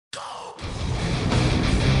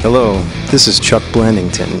Hello, this is Chuck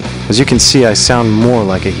Blandington. As you can see, I sound more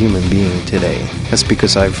like a human being today. That's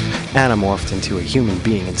because I've anamorphed into a human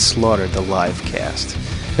being and slaughtered the live cast.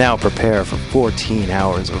 Now prepare for 14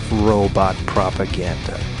 hours of robot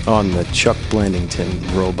propaganda on the Chuck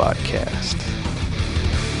Blandington Robot Cast.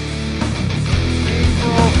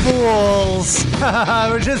 Fools!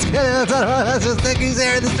 We're just kidding. That's just Nicky's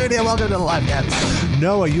here in the studio. Welcome to the live cast.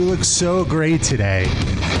 Noah, you look so great today.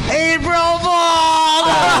 April Fool!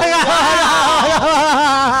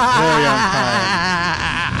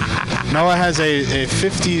 Noah has a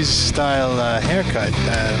 50s style haircut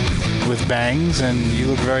with bangs, and you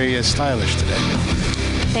look very stylish today.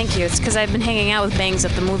 Thank you. It's because I've been hanging out with bangs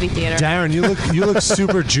at the movie theater. Darren, you look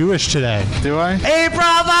super Jewish today. Do I? April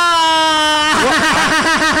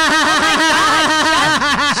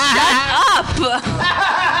Shut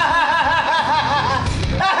up!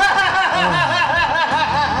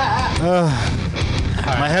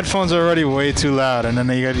 My headphones are already way too loud, and then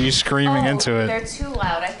they got you screaming into it. They're too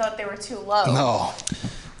loud. I thought they were too low. No.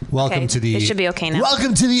 Welcome Okay, to the. it should be okay now.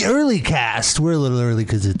 Welcome to the early cast. We're a little early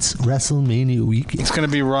because it's WrestleMania week. It's going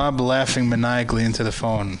to be Rob laughing maniacally into the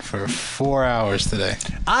phone for 4 hours today.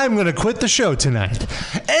 I'm gonna quit the show tonight.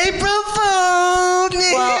 April Fool.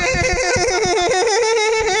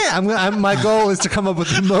 My goal is to come up with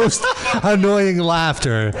the most annoying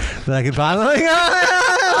laughter that I can find. You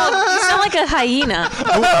sound like a hyena.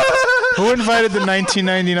 Who invited the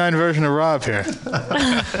 1999 version of Rob here?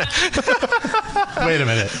 Wait a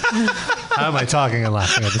minute. How am I talking and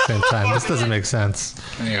laughing at the same time? This doesn't make sense.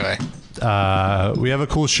 Anyway. We have a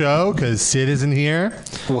cool show because Sid isn't here.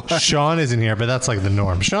 What? Sean isn't here, but that's like the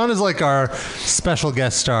norm. Sean is like our special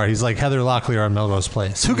guest star. He's like Heather Locklear on Melrose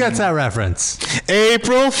Place. Who gets that reference?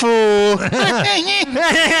 April Fool.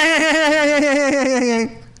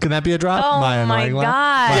 Can that be a drop? Oh my annoying laugh?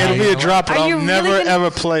 God. Yeah, it'll be a drop, but Are you I'll really never, gonna- ever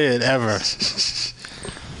play it, ever.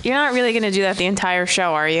 You're not really going to do that the entire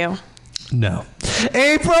show, are you? No.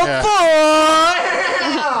 April Yeah. Fool!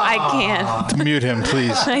 I can't. Mute him,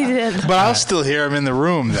 please. I did. But I'll still hear him in the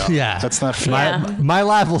room, though. Yeah. That's not fair. Yeah. My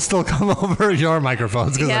laugh will still come over your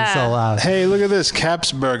microphones because I'm Yeah. so loud. Hey, look at this.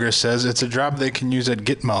 Capsburger says it's a drop they can use at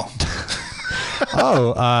Gitmo.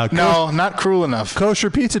 No, not cruel enough. Kosher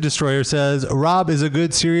Pizza Destroyer says Rob is a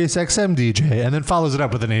good Sirius XM DJ, and then follows it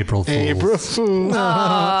up with an April Fool. April Fool.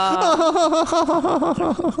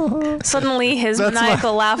 Suddenly, his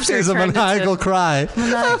maniacal laughter is a turned maniacal into cry.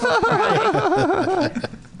 maniacal cry.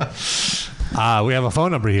 We have a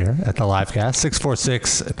phone number here at the livecast,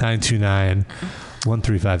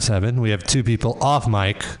 646-929-1357. We have two people off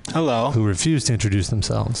mic Hello. who refuse to introduce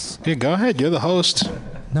themselves. Yeah, go ahead. You're the host.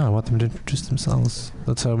 No, I want them to introduce themselves.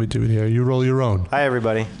 That's how we do it here. You roll your own. Hi,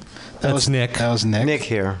 everybody. That's Nick. That was Nick. Nick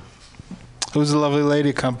here. Who's the lovely lady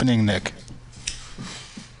accompanying Nick?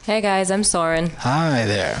 Hey guys, I'm Soren. Hi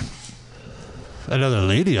there. Another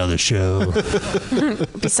lady on the show.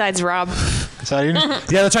 Besides Rob. So how, do you,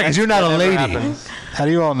 Yeah, that's right, because you're not a That never lady. happened. how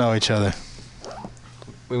do you all know each other?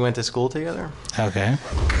 We went to school together. Okay.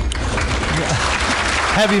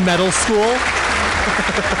 Heavy metal school.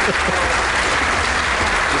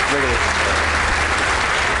 Just regular.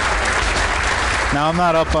 Now, I'm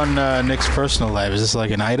not up on Nick's personal life. Is this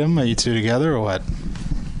like an item? Are you two together or what?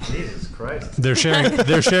 Jesus Christ. They're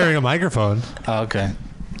sharing a microphone. Oh, okay.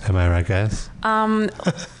 Am I right, guys? I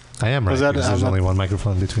am right. Was that- because there's I'm only one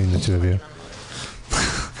microphone between the two of you.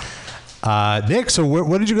 Nick, so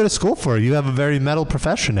what did you go to school for? You have a very metal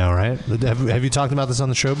profession now, right? Have you talked about this on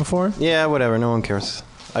the show before? Yeah, whatever. No one cares.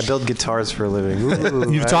 I build guitars for a living.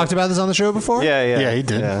 Ooh, You've talked about this on the show before? Yeah, yeah. Yeah, he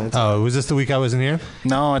did. Yeah, it's- Oh, was this the week I wasn't here?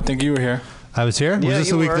 No, I think you were here. I was here? Was Yeah, this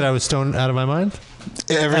you the week were. that I was stoned out of my mind?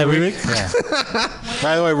 Every week? Yeah.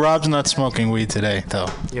 By the way, Rob's not smoking weed today, though.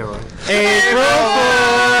 yeah, right.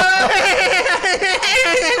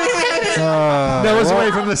 That was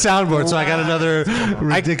away from the soundboard, so I got another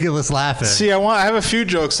ridiculous laugh in. See, I have a few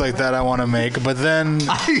jokes like that I want to make, but then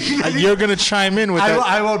you're gonna chime in with that.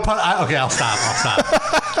 I won't put. Okay, I'll stop.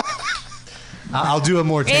 I'll do a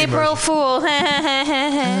more tame April version. Fool. See,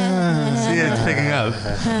 it's picking up.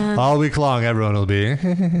 All week long, everyone will be.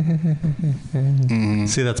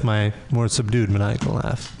 See, that's my more subdued maniacal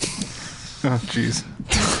laugh. Oh, jeez.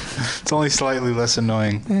 It's only slightly less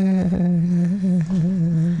annoying.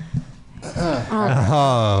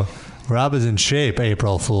 Oh, Rob is in shape.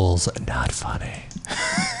 April Fools, not funny.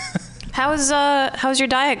 How's your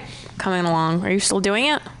diet coming along? Are you still doing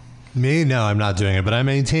it? Me? No, I'm not doing it, but I'm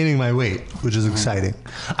maintaining my weight, which is exciting.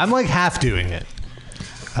 I'm like half doing it.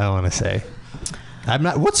 I want to say. I'm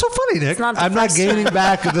not. What's so funny, Nick? not the I'm not first gaining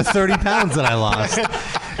back the 30 pounds that I lost.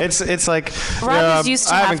 It's like Rob is used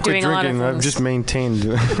to I have haven't quit doing a lot of drinking. I've things. just maintained.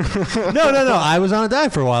 No. I was on a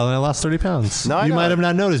diet for a while and I lost 30 pounds. No, I you know. might have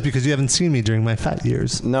not noticed because you haven't seen me during my fat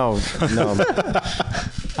years. No.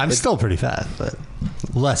 I'm still pretty fat, but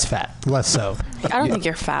less so. I don't think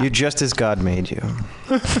you're fat. You're just as God made you.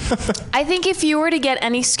 I think if you were to get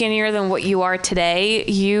any skinnier than what you are today,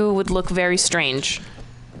 you would look very strange.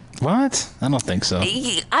 What? I don't think so.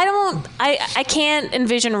 I can't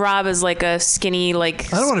envision Rob as like a skinny,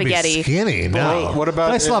 like I don't want to be spaghetti. skinny. No. Well, what about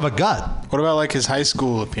But I still have a gut. What about like his high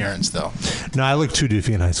school appearance though? No, I look too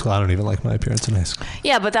doofy in high school. I don't even like my appearance in high school.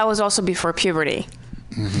 Yeah, but that was also before puberty.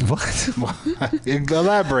 What?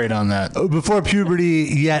 Elaborate on that. Before puberty,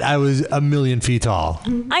 yet I was a million feet tall.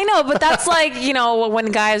 I know, but that's like,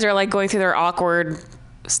 when guys are like going through their awkward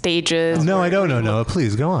stages. No, I don't know, Noah.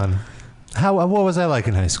 Please go on. What was I like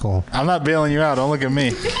in high school? I'm not bailing you out. Don't look at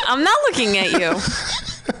me. I'm not looking at you.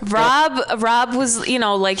 Rob was,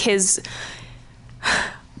 like his.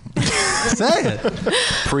 Say it.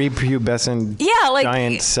 Prepubescent. Yeah, like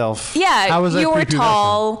giant self. Yeah, How was I you were prepubescent?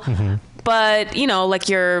 tall, but like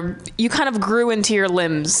you kind of grew into your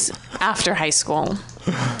limbs after high school,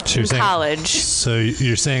 So you're saying, college. So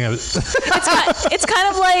you're saying I was. It's kind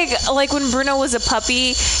of like when Bruno was a puppy,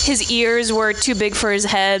 his ears were too big for his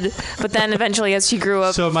head, but then eventually as he grew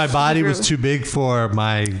up, So my body was too big for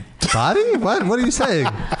my body? What are you saying?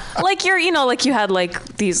 like like you had like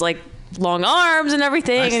these like long arms and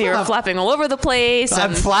everything, and you were have- flapping all over the place. I'm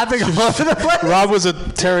And flapping all over the place. Rob was a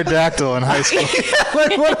pterodactyl in high school.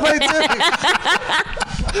 Like, what am I doing?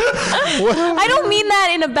 I don't mean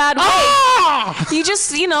that in a bad way.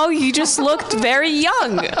 You just looked very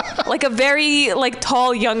young, like a very like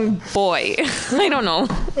tall young boy. I don't know.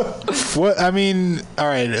 What I mean, all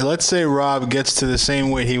right. Let's say Rob gets to the same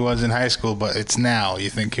weight he was in high school, but it's now. You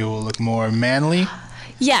think he will look more manly?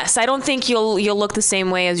 Yes, I don't think you'll look the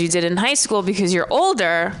same way as you did in high school because you're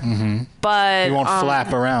older. But He won't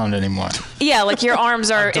flap around anymore. yeah, like your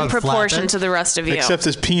arms are done in proportion flapping. to the rest of you. Except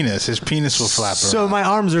his penis. His penis will flap So around. my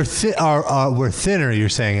arms were thinner, you're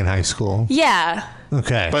saying, in high school? Yeah.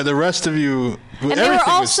 Okay. But the rest of you... And they were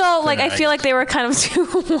also like I feel like they were kind of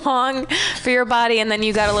too long for your body, and then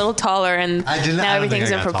you got a little taller, and now I don't think everything's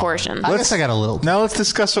I in got taller. proportion. I guess I got a little. Now let's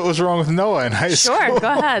discuss what was wrong with Noah in high school. Sure,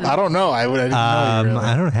 go ahead. I don't know. I didn't know you really.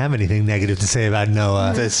 I don't have anything negative to say about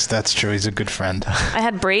Noah, That's true. He's a good friend. I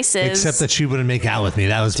had braces. except that she wouldn't make out with me.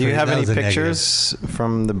 That was. Do you have that any was a negative. pictures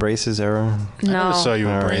from the braces era? I never saw No. you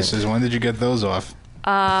in All right. braces. When did you get those off?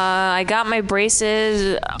 I got my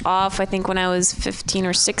braces off, I think, when I was 15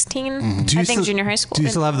 or 16. Do you I think still- junior high school. Do you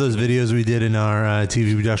still have those videos we did in our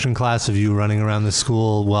TV production class of you running around the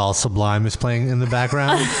school while Sublime is playing in the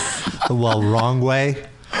background? While Wrong Way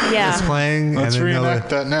is Yeah. playing? Let's and then reenact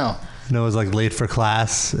that now. Noah's like late for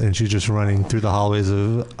class and she's just running through the hallways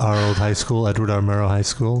of our old high school, Edward R. Murrow High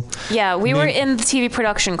School. Yeah, we were in the TV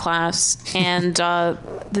production class, and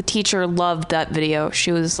the teacher loved that video.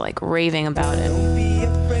 She was like raving about it.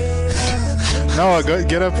 Noah, go,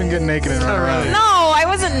 get up and get naked and run around. No, I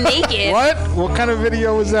wasn't naked. What? What kind of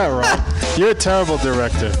video was that, Rob? You're a terrible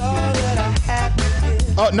director.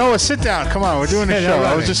 Oh, Noah, sit down. Come on, we're doing a Hey, no show. I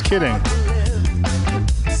running. was just kidding.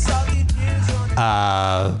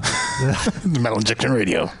 Metal Injection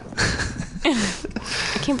Radio.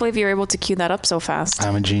 I can't believe you were able to cue that up so fast.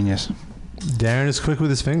 I'm a genius. Darren is quick with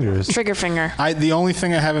his fingers. Trigger finger. The only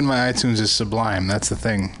thing I have in my iTunes is Sublime. That's the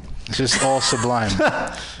thing. It's just all Sublime.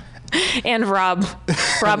 And Rob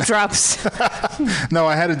drops. No,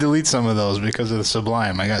 I had to delete some of those because of the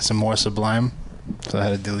Sublime. I got some more Sublime, so I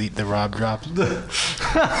had to delete the Rob drops.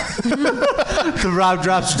 The Rob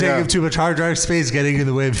drops taking Yeah. up too much hard drive space, getting in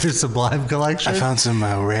the way of your Sublime collection. I found some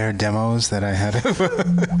rare demos that I had.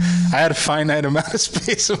 I had a finite amount of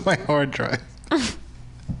space on my hard drive.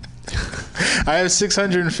 I have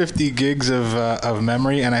 650 gigs of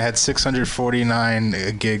memory, and I had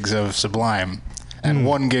 649 gigs of Sublime, and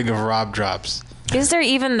 1 gig of Rob drops. Is there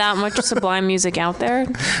even that much Sublime music out there?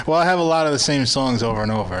 Well, I have a lot of the same songs over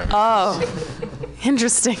and over. Oh,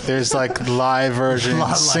 interesting. There's like live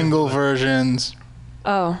versions, single versions,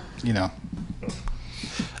 Oh, you know.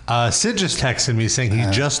 Sid just texted me saying he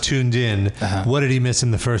just tuned in. What did he miss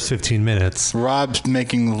in the first 15 minutes? Rob's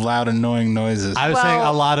making loud, annoying noises. I was Well- saying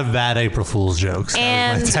a lot of bad April Fool's jokes.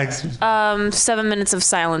 That was my text. 7 minutes of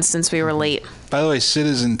silence since we were late. By the way, Sid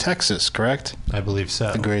is in Texas, correct? I believe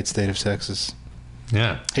so. The great state of Texas.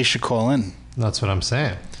 Yeah, He should call in. that's what I'm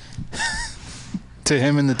saying. To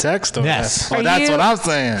him in the text? Or Yes. Oh, Are that's you- what I'm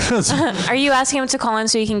saying. Are you asking him to call in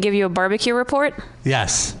so he can give you a barbecue report?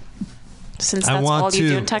 Yes. Since that's all you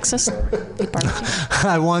do in Texas? Eat barbecue.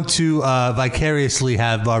 I want to vicariously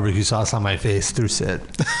have barbecue sauce on my face through Sid.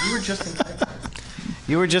 You were just in Texas.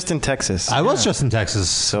 You were just in Texas. I was just in Texas,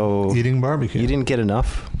 So eating barbecue. You didn't get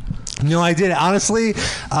enough? No, I did. Honestly,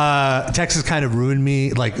 Texas kind of ruined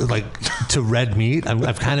me, like to red meat.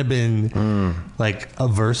 I've kind of been like a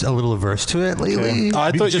little averse to it lately. Okay.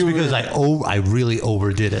 I thought just you because I really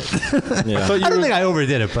overdid it. Yeah. I don't think I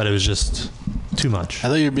overdid it, but it was just too much. I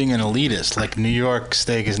thought you were being an elitist. Like New York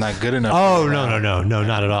steak is not good enough. Oh no,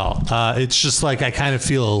 not at all. It's just like I kind of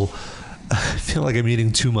feel like I'm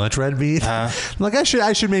eating too much red meat. I'm like I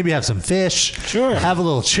should maybe have some fish. Sure. Have a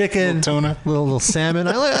little chicken, Little tuna. little salmon.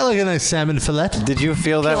 I like a nice salmon fillet. Did you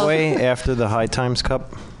feel that way after the High Times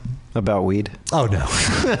Cup about weed? Oh no.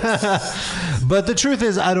 But the truth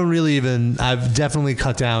is I don't really I've definitely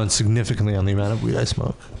cut down significantly on the amount of weed I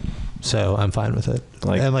smoke. So I'm fine with it.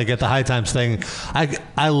 And at the High Times thing,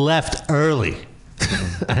 I left early.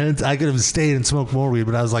 And I could have stayed and smoked more weed,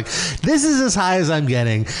 but I was like, this is as high as I'm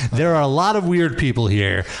getting. There are a lot of weird people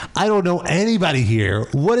here. I don't know anybody here.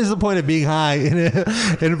 What is the point of being high in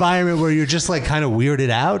an environment where you're just like kind of weirded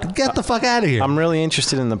out? Get the fuck out of here. I'm really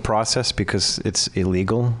interested in the process because it's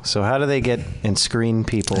illegal. So how do they get and screen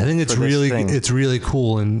people? I think it's for this really thing? it's really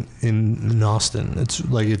cool in Austin. It's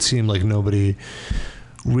like it seemed like nobody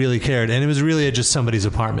really cared, and it was really at just somebody's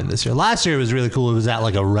apartment this year. Last year it was really cool. It was at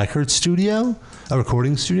like a recording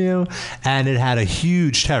studio, and it had a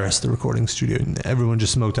huge terrace, the recording studio, and everyone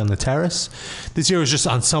just smoked on the terrace. This year it was just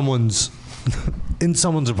on in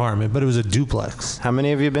someone's apartment, but it was a duplex. How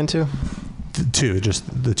many have you been to?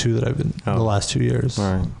 Just the two that I've been the last 2 years.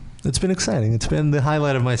 All right. It's been exciting. It's been the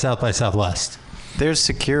highlight of my South by Southwest. There's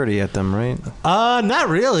security at them, right? Not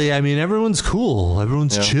really. I mean, everyone's cool.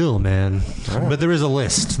 Everyone's chill, man. Right. But there is a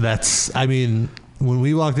list. When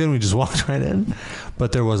we walked in, we just walked right in.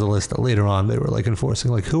 But there was a list that later on they were like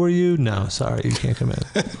enforcing, like, who are you? No, sorry, you can't come in.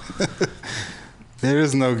 There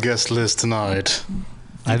is no guest list tonight.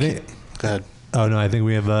 I think. Go ahead. Oh no, I think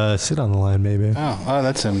we have Sid on the line, maybe. Oh,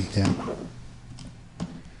 that's him. Yeah.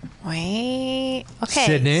 Wait. Okay.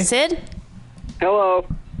 Sydney? Sid? Hello.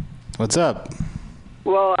 What's up?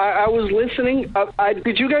 Well, I was listening.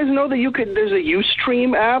 Did you guys know that there's a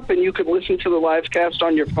Ustream app and you could listen to the livecast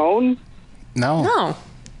on your phone? No. No.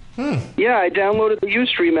 Yeah, I downloaded the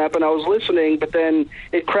Ustream app and I was listening, but then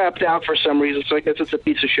it crapped out for some reason, so I guess it's a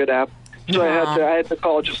piece of shit app. So I had to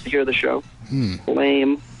call just to hear the show.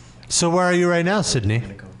 Lame. So where are you right now, Sydney?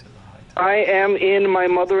 I am in my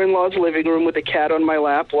mother-in-law's living room with a cat on my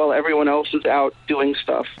lap while everyone else is out doing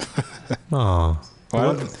stuff. Oh.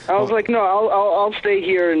 I was like, no, I'll stay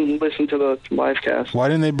here and listen to the livecast. Why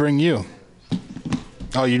didn't they bring you?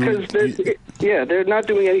 Oh, they're not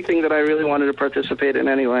doing anything that I really wanted to participate in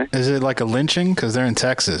anyway. Is it like a lynching? Because they're in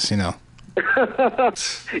Texas, you know.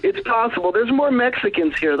 It's possible. There's more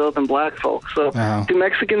Mexicans here though than black folks. So do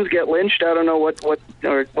Mexicans get lynched? I don't know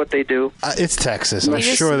what they do. It's Texas. I'm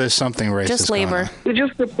sure there's something racist. Just labor. You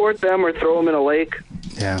just deport them or throw them in a lake.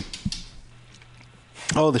 Yeah.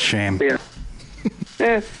 Oh, the shame.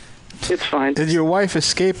 Yeah. It's fine. Did your wife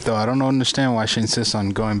escape though? I don't understand why she insists on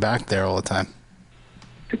going back there all the time.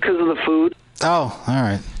 Because of the food. Oh, all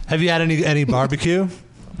right. Have you had any barbecue?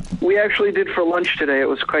 We actually did for lunch today. It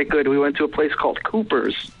was quite good. We went to a place called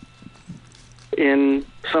Cooper's in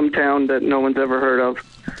some town that no one's ever heard of.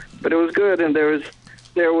 But it was good, and there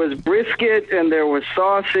was brisket, and there was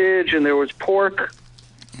sausage, and there was pork,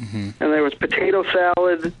 and there was potato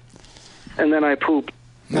salad, and then I pooped.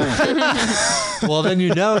 Well, then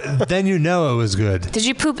you know it was good. Did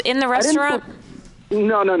you poop in the restaurant?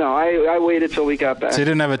 No. I waited till we got back. So you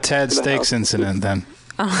didn't have a Tad Steaks incident then?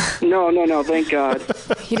 No, thank God.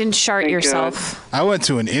 You didn't shart yourself. I went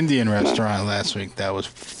to an Indian restaurant last week. That was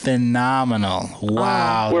phenomenal.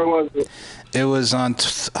 Wow. Where was it? It was on,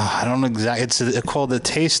 I don't know exactly. It's called The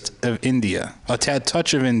Taste of India. A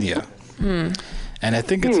Touch of India. And I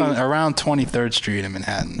think it's on around 23rd Street in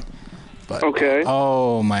Manhattan. But, okay.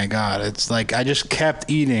 Oh, my God. It's like I just kept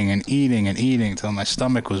eating and eating and eating until my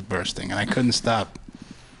stomach was bursting, and I couldn't stop.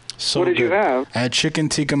 So what did you have? I had chicken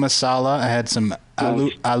tikka masala. I had some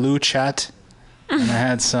aloo chat. And I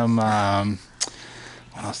had some,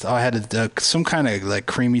 what else? Oh, I had some kind of like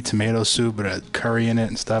creamy tomato soup with a curry in it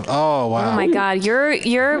and stuff. Oh, wow. Oh, my God.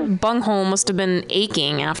 Your bunghole must have been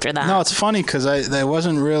aching after that. No, it's funny because I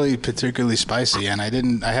wasn't really particularly spicy, and I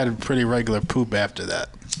had a pretty regular poop after that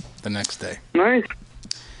the next day. Nice.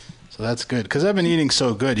 So that's good because I've been eating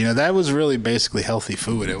so good. You know, that was really basically healthy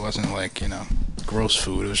food. It wasn't like, gross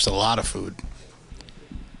food. It was just a lot of food.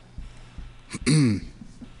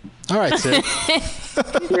 All right, Sid.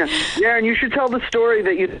 Yeah, and you should tell the story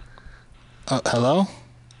that you Hello?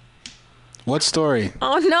 What story?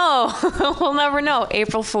 Oh no, we'll never know.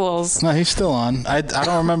 April Fools. No, he's still on. I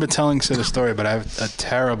don't remember telling Sid a story, but I have a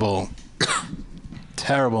terrible,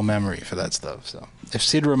 terrible memory for that stuff. So if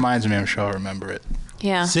Sid reminds me, I'm sure I'll remember it.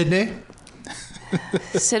 Yeah. Sydney?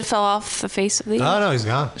 Sid fell off the face of the. Oh no, he's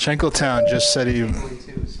gone. Shankletown just said he.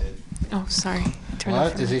 Oh, sorry. Turn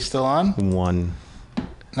What? Is he still on? 1.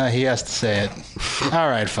 No, he has to say it. All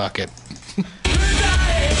right, fuck it.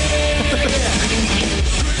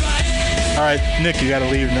 All right, Nick, you gotta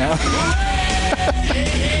leave now.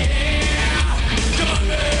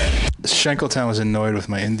 Shankletown was annoyed with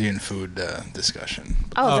my Indian food discussion.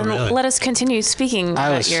 Oh, then really? let us continue speaking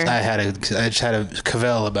about your. I just had a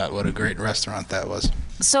cavell about what a great restaurant that was.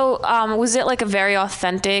 So, was it like a very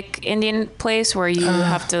authentic Indian place where you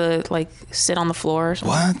have to like sit on the floor or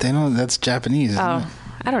something? What? They don't. That's Japanese. Isn't it?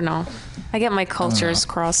 I don't know. I get my cultures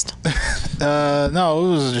crossed. No, it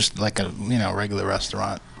was just like a regular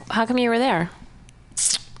restaurant. How come you were there?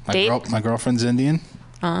 My girlfriend's Indian.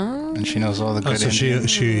 Oh. And she knows all the good So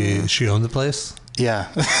Indian. she owned the place?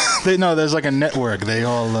 Yeah. There's like a network. They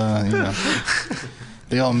all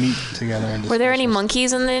they all meet together. And Were there any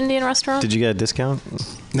monkeys in the Indian restaurant? Did you get a discount?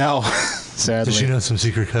 No, sadly. Does she know some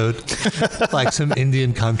secret code? Like some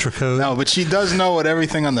Indian contra code? No, but she does know what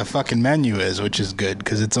everything on the fucking menu is, which is good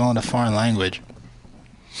because it's all in a foreign language.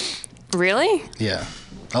 Really? Yeah.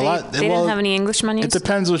 They didn't have any English menus? It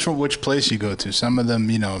depends which place you go to. Some of them,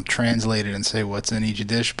 translate it and say what's in each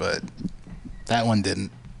dish, but that one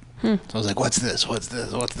didn't. So I was like, what's this? What's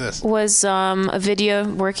this? What's this? Was a video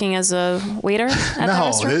working as a waiter at the No,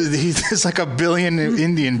 restaurant? there's like 1 billion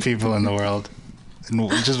Indian people in the world. And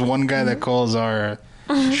just one guy that calls our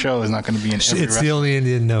show is not going to be in every It's the only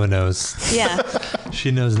Indian no one knows. Yeah.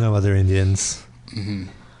 She knows no other Indians.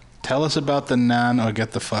 Tell us about the naan or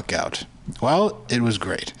get the fuck out. Well, it was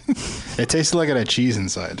great. It tasted like it had cheese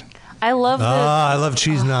inside. I love I love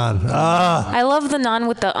cheese naan. I love the naan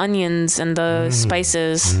with the onions and the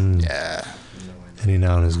spices. Yeah. Any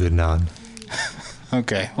naan is good naan.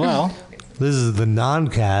 Okay, well. This is the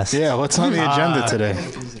non-cast. Yeah, what's on the agenda today?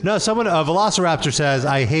 No, someone, Velociraptor says,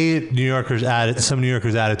 I hate some New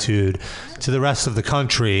Yorkers' attitude to the rest of the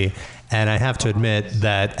country. And I have to admit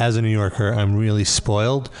that as a New Yorker, I'm really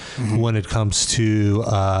spoiled when it comes to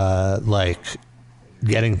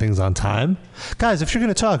getting things on time. Guys, if you're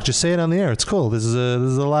going to talk, just say it on the air. It's cool. This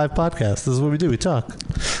is a live podcast. This is what we do. We talk.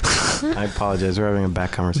 I apologize. We're having a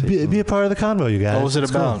back conversation. Be a part of the convo, you guys. What was it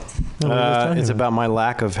about? Cool. It's about my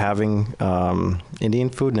lack of having Indian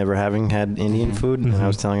food, never having had Indian food. And I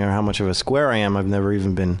was telling her how much of a square I am. I've never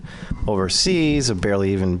even been overseas. I've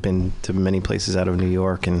barely even been to many places out of New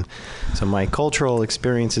York. And so my cultural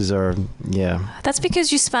experiences are, That's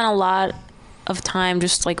because you spent a lot of time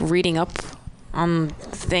just like reading up on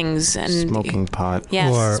things and smoking pot.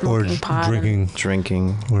 Yes, or smoking pot.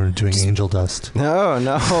 Drinking. Or doing angel dust. No.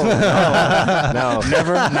 Never,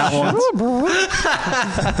 not once.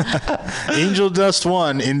 Angel dust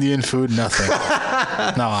 1, Indian food nothing.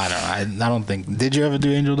 No, I don't think. Did you ever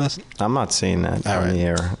do angel dust? I'm not saying that on the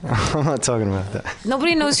air. I'm not talking about that.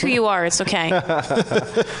 Nobody knows who you are. It's okay.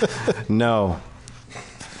 No.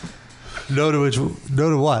 No to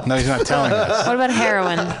what? No, he's not telling us. What about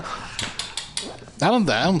heroin? I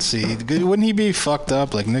don't see. Wouldn't he be fucked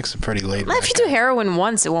up? Like Nick's a pretty late. If you do heroin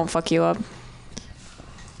once, it won't fuck you up.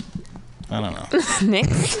 I don't know. Nick?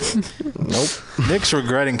 Nope. Nick's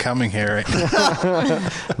regretting coming here right now.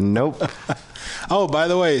 Nope. Oh, by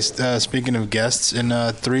the way, speaking of guests, in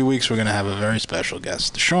 3 weeks we're going to have a very special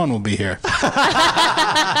guest. Sean will be here. I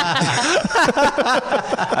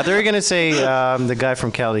thought you were going to say the guy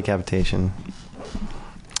from Cal Decapitation.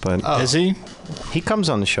 But Is he? he comes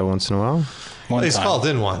on the show once in a while. One He's time. called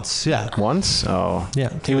in once. Yeah. Once? Oh.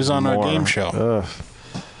 Yeah. He was on our More. game show, Ugh.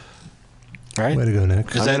 right? Way to go,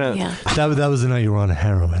 Nick. Is that Yeah. That was the night you were on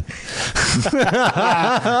heroin.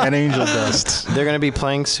 an angel dust? They're going to be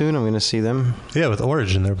playing soon. I'm going to see them. Yeah, with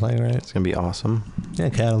Origin they're playing, right? It's going to be awesome. Yeah,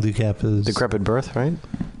 Cattle Decap is... Decrepit Birth, right?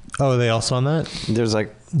 Oh, are they also on that? There's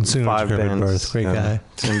like Singer 5 Decrepit bands. Birth, great guy.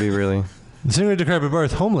 It's going to be really... The singer of Decrepit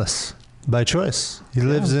Birth, homeless by choice. He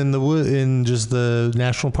lives in in just the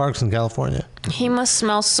national parks in California. He must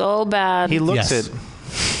smell so bad. He looks Yes. it.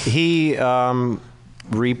 He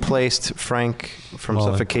replaced Frank from Well,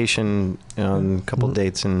 Suffocation on a couple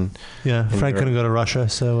dates. And Yeah, Frank Europe. couldn't go to Russia,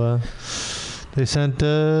 so they sent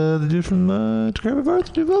the dude from Decrepit Birth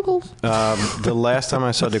to do vocals. the last time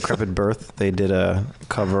I saw Decrepit Birth, they did a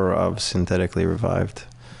cover of Synthetically Revived.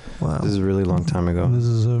 Wow. This is a really long time ago. This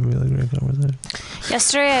is a really great conversation.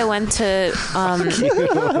 Yesterday I went to.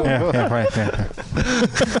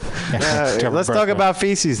 Let's talk about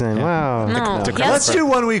feces then. Wow. No, Let's do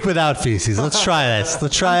 1 week without feces. Let's try this.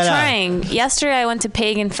 Let's try it out. trying. Yesterday I went to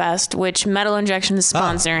Pagan Fest, which Metal Injection is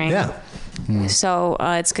sponsoring. Yeah. So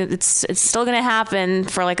it's still gonna happen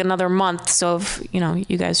for like another month. So if,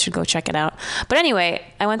 you guys should go check it out. But anyway,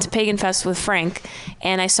 I went to Pagan Fest with Frank,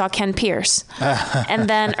 and I saw Ken Pierce. And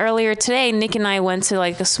then earlier today, Nick and I went to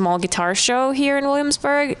like a small guitar show here in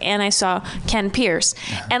Williamsburg, and I saw Ken Pierce.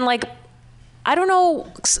 And like, I don't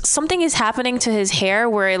know, something is happening to his hair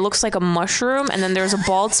where it looks like a mushroom, and then there's a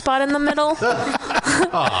bald spot in the middle.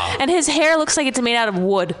 And his hair looks like it's made out of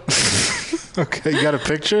wood. Okay, you got a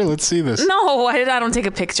picture? Let's see this. No, I don't take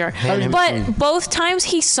a picture. But both times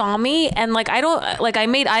he saw me, and like I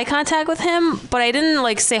made eye contact with him, but I didn't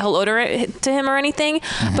like say hello to him or anything.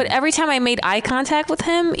 But every time I made eye contact with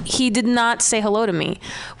him, he did not say hello to me,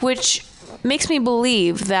 which makes me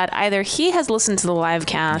believe that either he has listened to the live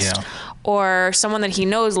cast, or someone that he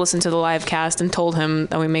knows listened to the live cast and told him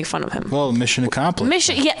that we make fun of him. Well, mission accomplished.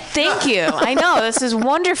 Yeah, thank you. I know, this is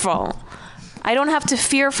wonderful. I don't have to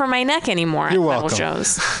fear for my neck anymore. You're at welcome. Metal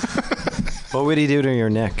shows. What would he do to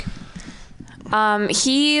your neck?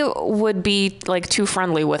 He would be like too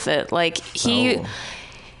friendly with it. Like he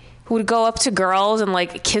would go up to girls and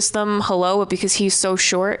like kiss them hello, but because he's so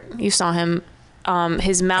short, you saw him,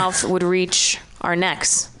 his mouth would reach our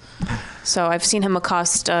necks. So I've seen him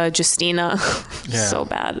accost Justina so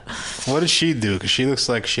bad. What does she do? Because she looks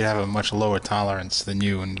like she'd have a much lower tolerance than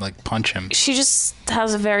you and like punch him. She just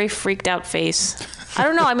has a very freaked out face. I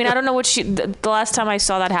don't know. I mean, I don't know what the last time I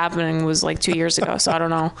saw that happening was like 2 years ago. So I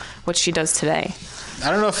don't know what she does today.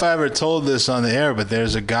 I don't know if I ever told this on the air, but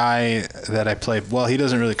there's a guy that I play. Well, he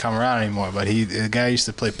doesn't really come around anymore, but the guy I used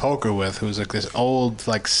to play poker with, who was like this old,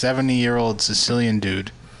 like 70-year-old Sicilian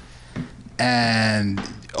dude. And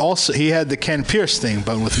also, he had the Ken Pierce thing,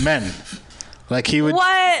 but with men. Like he would.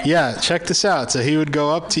 What? Yeah, check this out. So he would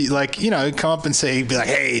go up to, like, he'd come up and say, he'd be like,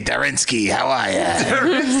 "Hey, Darinsky, how are you?"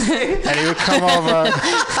 And he would come over,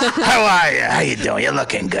 "How are you? How you doing? You're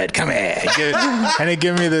looking good. Come here." And he'd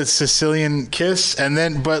give me the Sicilian kiss, and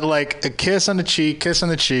then, but like a kiss on the cheek,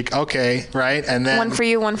 okay, right? And then one for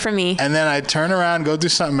you, one for me. And then I'd turn around, go do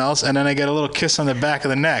something else, and then I get a little kiss on the back of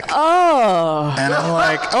the neck. Oh. And I'm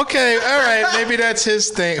like, okay, all right, maybe that's his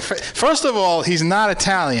thing. First of all, he's not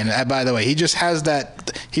Italian, by the way. He just has that.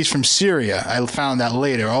 He's from Syria. I found that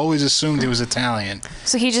later. I always assumed he was Italian.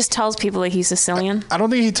 So he just tells people that he's Sicilian? I don't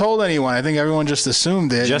think he told anyone. I think everyone just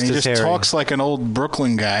assumed it. Just and he as just hairy. talks like an old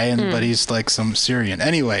Brooklyn guy, but he's like some Syrian.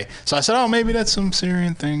 Anyway, so I said, oh, maybe that's some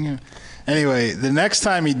Syrian thing. Anyway, the next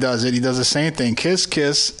time he does it, he does the same thing.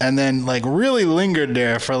 Kiss, and then like really lingered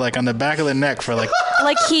there for like on the back of the neck for like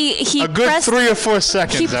he a good pressed, 3 or 4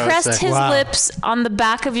 seconds. He I would pressed say. his lips on the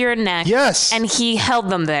back of your neck. Yes. And he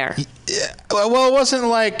held them there. Yeah. Well, it wasn't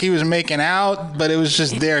like he was making out, but it was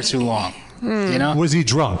just there too long. You know? Was he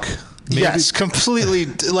drunk? Maybe. Yes, completely.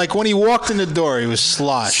 Like when he walked in the door, he was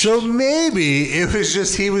sloshed. So maybe it was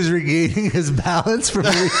just he was regaining his balance from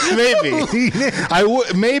Maybe I would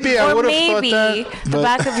have thought Maybe that. the But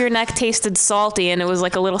back of your neck tasted salty and it was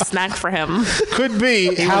like a little snack for him. could be. He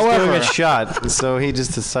was doing However, a shot, so he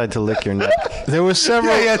just decided to lick your neck. there were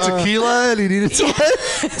several. he had tequila and he needed some.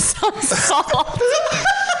 Some salt.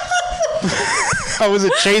 I was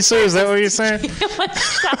a chaser. Is that what you're saying?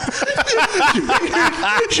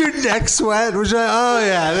 Your neck sweat. Was like, oh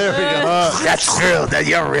yeah, there we go. That's real.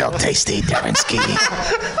 You're real tasty, Darinsky.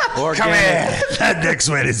 Come here. That neck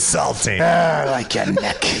sweat is salty. I like your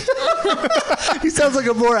neck. He sounds like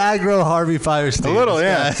a more aggro Harvey Firestein. A little,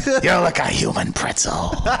 yeah. You're like a human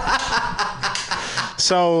pretzel.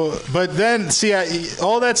 So, but then, see,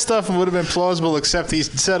 all that stuff would have been plausible, except he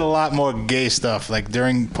said a lot more gay stuff. Like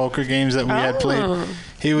during poker games that we had played,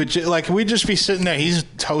 he would we'd just be sitting there. He's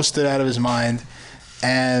toasted out of his mind,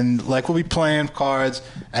 and like we'll be playing cards,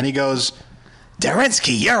 and he goes,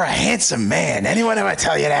 "Darinsky, you're a handsome man. Anyone ever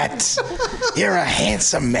tell you that? You're a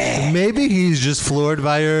handsome man." Maybe he's just floored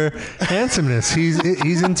by your handsomeness.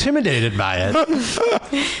 He's intimidated by it.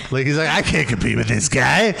 Like he's like, I can't compete with this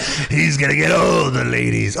guy. He's gonna get all the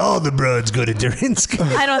ladies, all the broads go to Darinsky.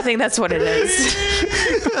 I don't think that's what it is.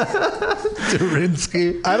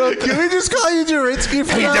 Darinsky. Can we just call you Darinsky?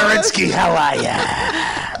 Hey, Darinsky, how are ya?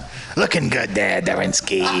 Looking good there,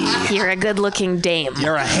 Darinsky. You're a good-looking dame.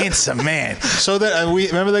 You're a handsome man. So that we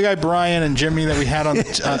remember the guy Brian and Jimmy that we had on.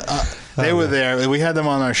 They were there. We had them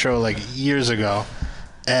on our show like years ago,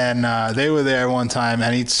 and they were there one time.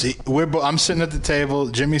 And I'm sitting at the table.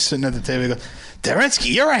 Jimmy's sitting at the table. He goes,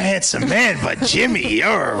 Derensky, you're a handsome man, but Jimmy,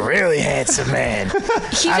 you're a really handsome man.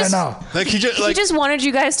 I don't know. Like he just wanted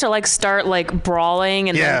you guys to like start like brawling,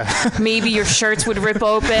 and then maybe your shirts would rip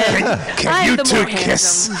open. Can you two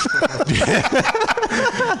kiss?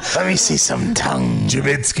 Let me see some tongue.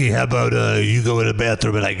 Jaminsky, how about you go in the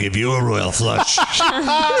bathroom and I give you a royal flush?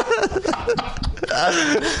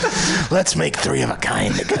 Let's make 3 of a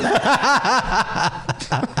kind together.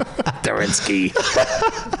 Derensky.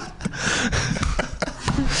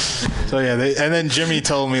 So yeah, and then Jimmy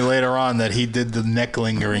told me later on that he did the neck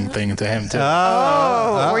lingering thing to him too.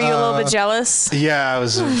 Were you a little bit jealous? Yeah, I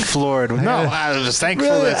was floored. No, I was thankful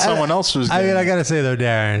that someone else was doing it. I gotta say though,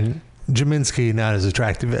 Darren, Jaminsky not as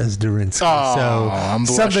attractive as Derensky. I'm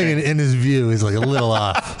something in his view is like a little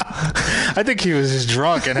off. I think he was just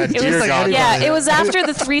drunk and had tear goggles. Yeah, it was after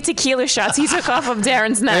the 3 tequila shots he took off of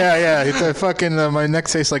Darren's neck. Yeah. Fucking my neck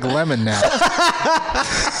tastes like lemon now.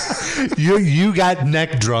 You got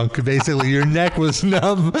neck drunk. Basically, your neck was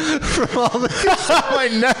numb from all the.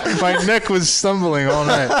 my neck was stumbling all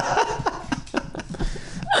night.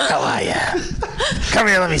 How are you? Come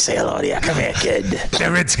here, let me say hello to you. Come here, kid.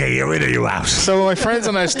 Derensky, you're in or you out? So my friends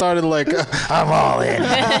and I started like, I'm all in.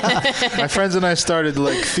 My friends and I started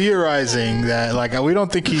like theorizing that like we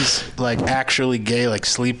don't think he's like actually gay, like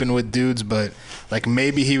sleeping with dudes, but like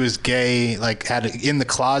maybe he was gay, like had in the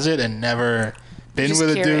closet and never been Just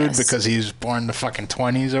with curious. a dude because he was born in the fucking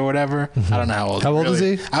 20s or whatever. I don't know how old. How old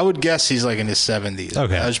really. is he? I would guess he's like in his 70s.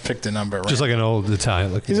 Okay. I just picked a number. Just like an old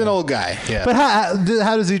Italian looking. He's an old guy. Yeah. But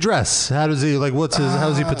how does he dress? How does he like? What's his? How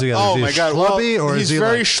does he put together? Oh is he my god! schlubby, Well, or he's is he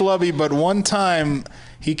very like, schlubby. But one time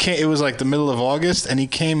he came. It was like the middle of August, and he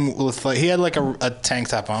came with like he had like a tank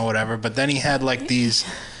top on, whatever. But then he had like these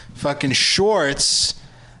fucking shorts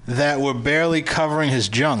that were barely covering his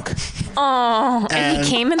junk. Oh, and he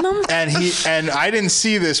came in them? And I didn't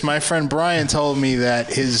see this. My friend Brian told me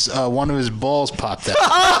that his one of his balls popped out.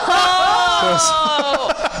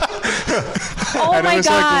 Oh and my it was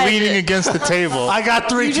god! like leaning against the table. I got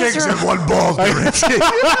 3 kicks and 1 ball.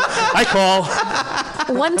 I call.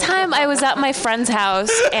 One time I was at my friend's house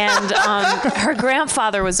and her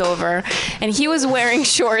grandfather was over and he was wearing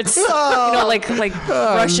shorts, like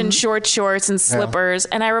Russian shorts and slippers.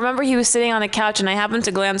 And I remember he was sitting on the couch and I happened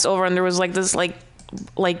to glance over and there was like this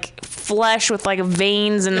like flesh with like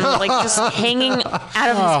veins and like just hanging out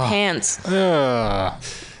of his pants.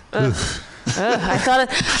 I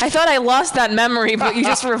thought I lost that memory, but you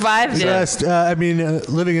just revived it. Just,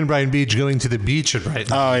 living in Brighton Beach, going to the beach at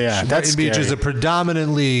Brighton. Oh yeah, that's Brighton Beach scary. is a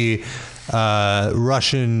predominantly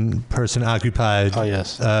Russian person occupied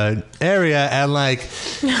area, and like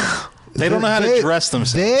they don't know how to dress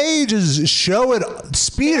themselves. They just show it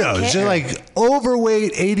Speedos. They're like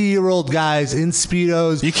overweight 80-year-old guys in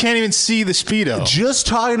Speedos. You can't even see the Speedo. Just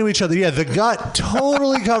talking to each other. Yeah, the gut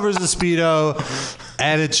totally covers the Speedo.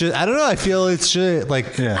 And it's just, I don't know, I feel it's just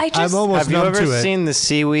like, I'm almost Have you numb to ever it. seen the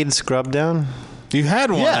seaweed scrub down? You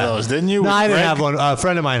had one of those, didn't you? No, I didn't Greg? have one. A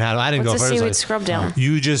friend of mine had one. I didn't What's go a first. seaweed scrub down?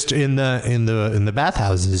 You just in the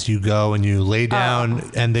bathhouses, you go and you lay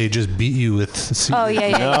down, and they just beat you with seaweed. Oh yeah.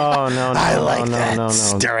 No. I like that. No.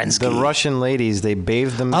 Derensky. The Russian ladies, they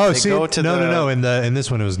bathe them. Oh, they see, go to no. In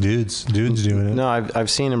this one, it was dudes doing it. No, I've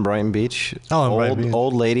seen in Brighton Beach. Oh, in Brighton Beach.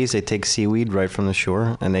 Old ladies, they take seaweed right from the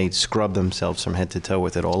shore and they scrub themselves from head to toe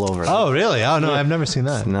with it all over. Oh, really? Oh no, I've never seen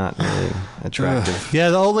that. It's not really attractive. Yeah,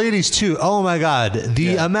 the old ladies too. Oh my God,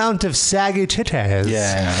 the amount of saggy titties.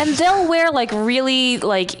 Yeah. And they'll wear like really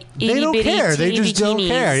like They don't itty-bitty care. They teeny just don't bikinis.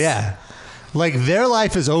 care. Yeah. Like their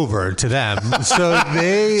life is over to them, so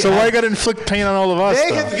they. So why you got to inflict pain on all of us? They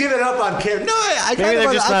though? have given up on care. No, I Maybe kind they're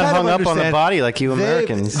of just I not kind of hung up on the understand. body like you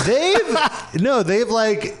Americans.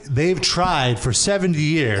 They've tried for 70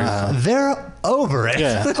 years. They're over it.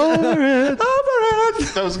 Yeah. Over it.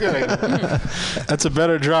 That was good. That's a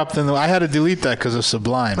better drop than I had to delete that because of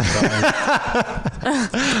Sublime. So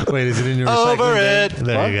Wait, is it in your recycling Over bin? it.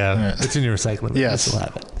 There What? you go. Yeah. It's in your recycling bin. Yes. You still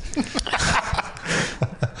have it.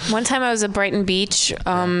 One time I was at Brighton Beach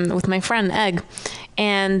with my friend Egg,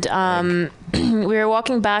 and we were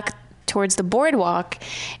walking back towards the boardwalk,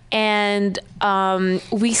 and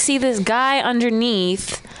we see this guy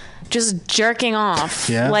underneath just jerking off.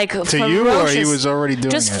 Yeah? Like To you, or he was already doing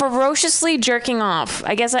just it? ferociously jerking off.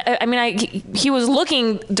 I guess he was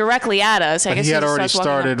looking directly at us. I guess he had just already starts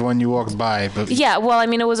walking up. started when you walked by. But Yeah, well, I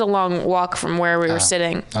mean, it was a long walk from where we were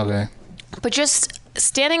sitting. okay. But just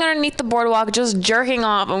standing underneath the boardwalk, just jerking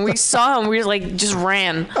off, and we saw him. We just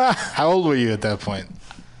ran. How old were you at that point?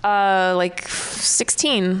 Like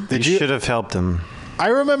 16. Did You you? should have helped them. I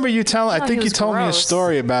remember you telling. I Oh, think he you was told me a gross.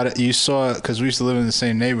 story about it. You saw because we used to live in the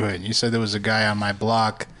same neighborhood. You said there was a guy on my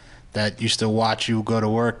block that used to watch you go to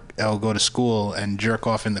work or go to school and jerk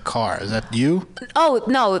off in the car. Is that you? Oh,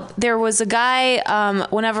 no. There was a guy,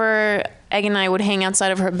 whenever Egg and I would hang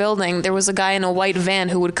outside of her building, there was a guy in a white van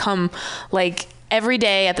who would come, like, every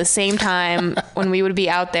day at the same time when we would be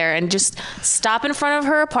out there and just stop in front of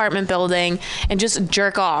her apartment building and just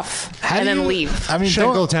jerk off and then leave. I mean,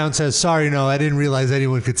 Shankletown says, sorry, no, I didn't realize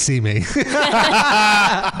anyone could see me.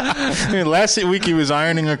 I mean, last week he was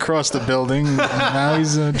ironing across the building. And now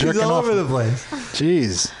he's jerking He's all off. over the place.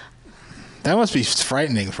 Jeez. That must be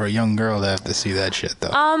frightening for a young girl to have to see that shit, though.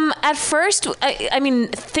 At first, I mean,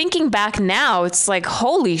 thinking back now, it's like,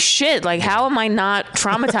 holy shit, like, how am I not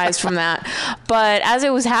traumatized from that? But as it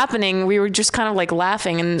was happening, we were just kind of like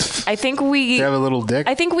laughing, and I think we... You have a little dick?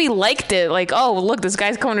 I think we liked it. Like, oh, look, this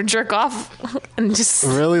guy's going to jerk off. And just...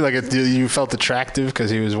 Really? Like, you felt attractive because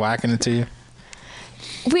he was whacking it to you?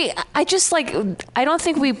 I just, like, I don't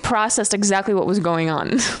think we processed exactly what was going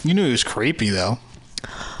on. You knew he was creepy, though.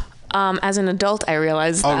 As an adult, I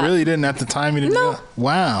realized that. Oh, really? You didn't at the time? You didn't No. know?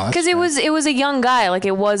 Wow. Because it was a young guy. Like,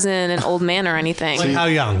 it wasn't an old man or anything. Like, how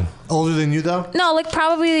young? Older than you, though? No, like,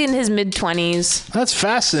 probably in his mid-20s. That's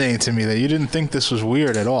fascinating to me that you didn't think this was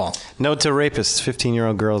weird at all. Note to rapists: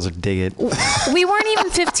 15-year-old girls would dig it. We weren't even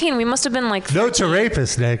 15. We must have been, like... 13. Note to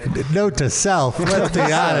rapist, Nick. Note to self. Let's be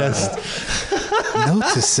honest. Note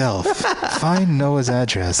to self: find Noah's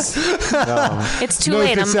address. It's too Note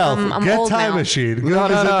late. to self. I'm Get old time now. machine. No,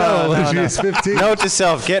 no. She's 15. Note to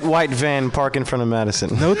self: get white van, park in front of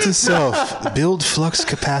Madison. Note to self: build flux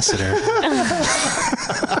capacitor.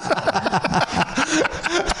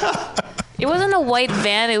 It wasn't a white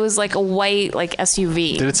van. It was like a white, like,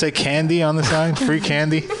 SUV. Did it say candy on the side? Free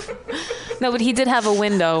candy? No, but he did have a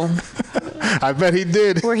window I bet he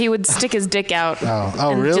did. where he would stick his dick out. Oh,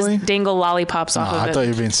 and really? just dangle lollipops Oh, off of I it. thought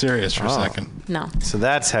you were being serious for a second. No. So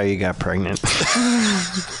that's how you got pregnant.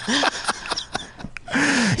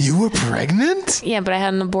 You were pregnant? Yeah, but I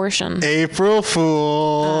had an abortion. April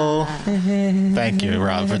Fool. Thank you,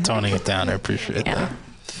 Rob, for toning it down. I appreciate Yeah.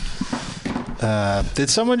 that. Did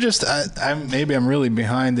someone just... maybe I'm really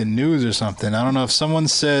behind in news or something. I don't know if someone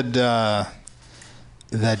said that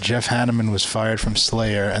Jeff Hanneman was fired from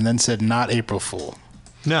Slayer and then said not April Fool.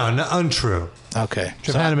 No, untrue. Okay.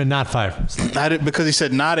 Jeff Hanneman not fired. Because he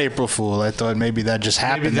said not April Fool, I thought maybe that just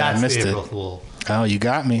happened Maybe and I that's missed the it. April Fool. Oh, you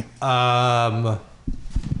got me.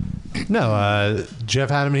 No, Jeff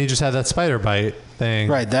Hanneman, he just had that spider bite thing.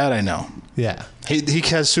 Right, that I know. Yeah. He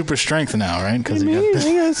has super strength now, right? Because I got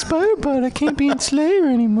a spider bite. I can't be in Slayer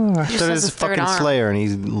anymore. Just So has there's a third fucking arm. Slayer, and he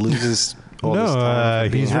loses all this time.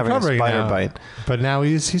 for he's having recovering a spider now. bite. But now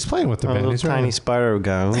he's playing with the A band. little He's tiny really- spider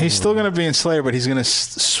guy. He's still going to be in Slayer, but he's going to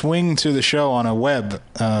swing to the show on a web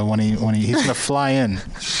when he's going to fly in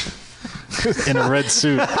a red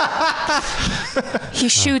suit. He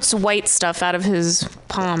shoots white stuff out of his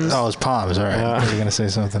palms. Oh, his palms. All right. I thought you were going to say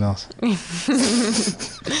something else.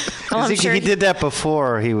 Oh, I'm he, sure he did that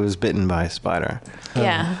before he was bitten by a spider.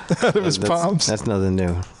 Yeah. Out of his palms. That's nothing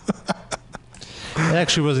new. It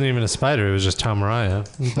actually wasn't even a spider. It was just Tom Araya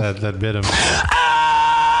that bit him.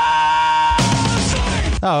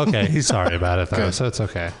 Oh, okay. He's sorry about it, though, Good. so it's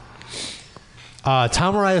okay.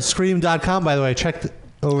 TomArayascream.com, by the way, I checked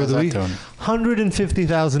over How's the that week. doing?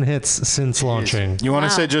 150,000 hits since launching. You want to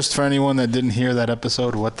Wow. say, just for anyone that didn't hear that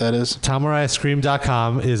episode, what that is?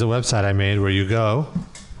 TomArayascream.com is a website I made where you go,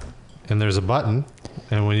 and there's a button,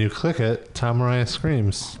 and when you click it, Tom Araya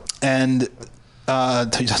screams. And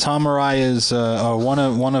Tom Araya's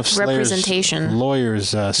one of Slayer's Representation. lawyers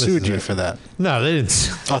sued is you it. for that. No, they didn't.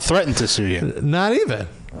 Threatened to sue you. Not even.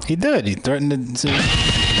 He did. He threatened to sue.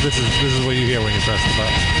 This is what you hear when you press the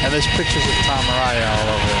button. And there's pictures of Tom Araya all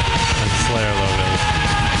over it. And Slayer logos.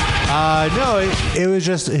 No, it was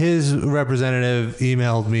just his representative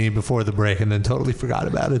emailed me before the break and then totally forgot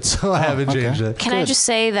about it, so I haven't changed it. Can I just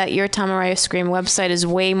say that your Tom Araya Scream website is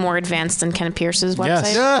way more advanced than Ken Pierce's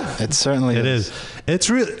website? Yes, it certainly It is. It's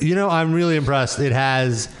really, I'm really impressed. It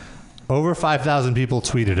has over 5,000 people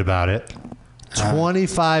tweeted about it,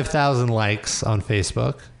 25,000 likes on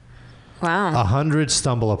Facebook, Wow. 100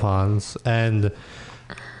 stumble-upons, and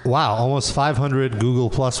wow, almost 500 Google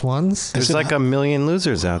Plus ones. There's like a million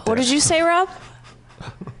losers out there. What did you say, Rob?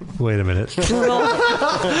 Wait a minute. Google. No,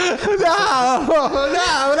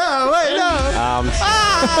 wait, no. I'm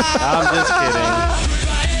just kidding.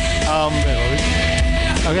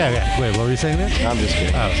 Okay. Wait, what were you saying there? I'm just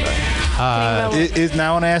kidding. Oh, sorry. Now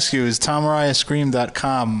I want to ask you, is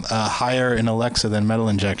TomArayascream.com higher in Alexa than Metal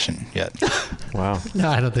Injection yet? Wow. No,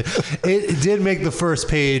 I don't think it did make the first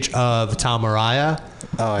page of Tom Araya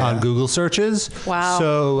on Google searches. Wow.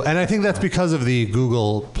 So, and I think that's because of the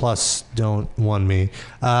Google Plus don't want me,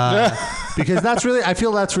 because I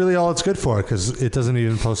feel that's really all it's good for, because it doesn't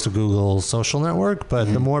even post to Google social network.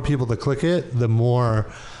 But the more people that click it, the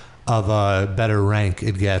more of a better rank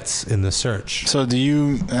it gets in the search. So do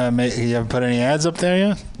you you ever put any ads up there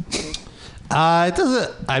yet? It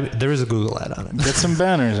doesn't. There is a Google ad on it. Get some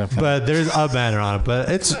banners up there. But there's a banner on it. But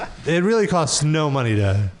it really costs no money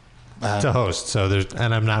to host. So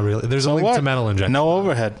and I'm not really. There's a link to Metal Injection. No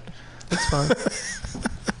overhead. It's fine.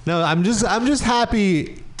 No, I'm just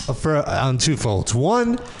happy on two folds.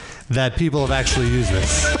 One, that people have actually used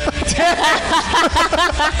this.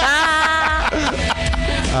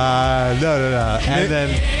 No. And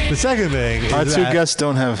then the second thing is our two guests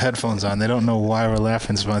don't have headphones on. They don't know why we're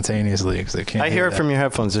laughing spontaneously because they can't. I hear it from your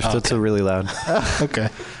headphones. They're still really loud. Okay.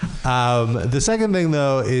 The second thing,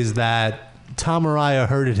 though, is that Tom Araya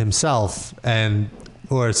heard it himself,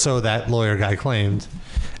 or so that lawyer guy claimed,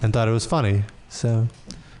 and thought it was funny. So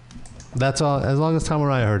that's all. As long as Tom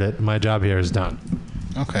Araya heard it, my job here is done.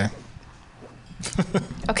 Okay.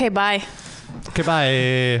 Okay, bye.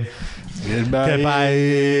 Goodbye. Goodbye.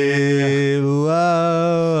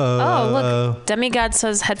 Whoa. Oh, look. Demigod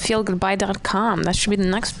says headfieldgoodbye.com. That should be the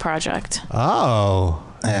next project. Oh.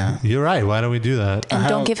 Yeah. You're right. Why don't we do that? And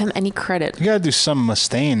don't give him any credit. You got to do some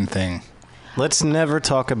Mustaine thing. Let's never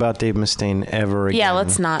talk about Dave Mustaine ever again. Yeah,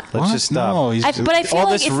 let's not. Let's just stop. No, but I feel all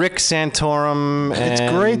like this Rick Santorum and It's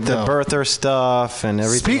great, the though. birther stuff and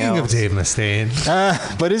everything Speaking else. of Dave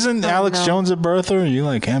Mustaine. But isn't Alex Jones a birther? You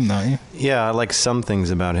like him, don't you? Yeah, I like some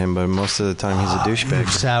things about him, but most of the time he's a douchebag.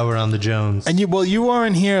 Sour on the Jones. And you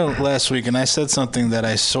weren't here last week, and I said something that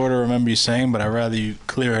I sort of remember you saying, but I'd rather you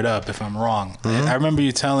clear it up if I'm wrong. Mm-hmm. I remember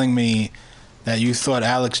you telling me that you thought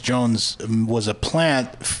Alex Jones was a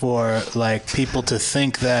plant for like people to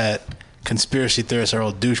think that conspiracy theorists are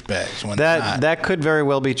all douchebags. When they're not. That could very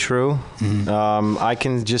well be true. Mm-hmm. I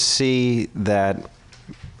can just see that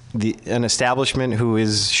an establishment who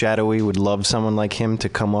is shadowy would love someone like him to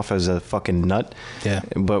come off as a fucking nut. Yeah.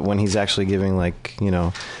 But when he's actually giving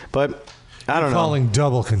but I don't know. Calling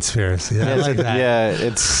double conspiracy. I like that.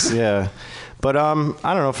 Yeah. But I don't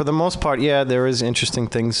know. For the most part, yeah, there is interesting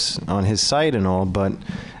things on his site and all, but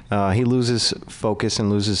he loses focus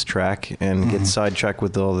and loses track and gets sidetracked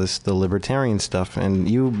with all the libertarian stuff. And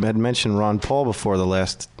you had mentioned Ron Paul before the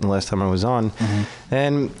last time I was on,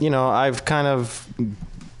 and I've kind of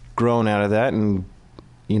grown out of that, and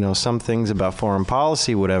some things about foreign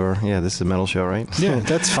policy, whatever. Yeah, this is a metal show, right? Yeah,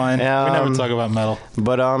 that's fine. We never talk about metal.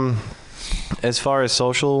 But as far as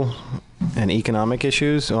social and economic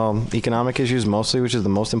issues mostly, which is the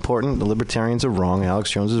most important, the libertarians are wrong.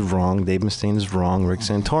 Alex Jones is wrong. Dave Mustaine is wrong. Rick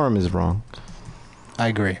Santorum is wrong. I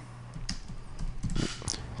agree.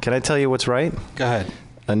 Can I tell you what's right? Go ahead.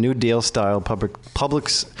 A New Deal style public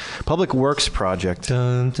works project. It's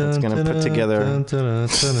going to put together.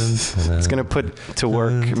 It's going to put to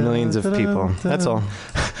work millions of people. That's all.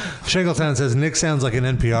 Shankletown says Nick sounds like an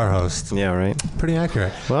NPR host. Yeah, right. Pretty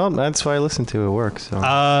accurate. Well, that's why I listen to it. Works.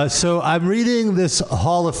 So. So I'm reading this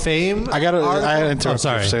Hall of Fame. I got to interrupt. Oh,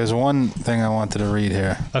 sorry. So there's one thing I wanted to read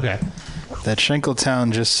here. Okay. That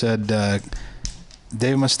Shankletown just said,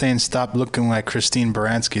 Dave Mustaine stopped looking like Christine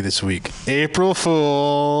Baranski this week. April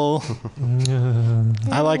Fool.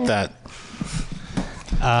 I like that.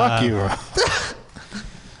 Fuck you, bro.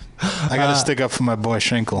 I got to stick up for my boy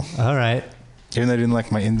Shankle. All right. Even though I didn't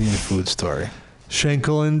like my Indian food story.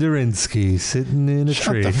 Shankle and Durinsky sitting in a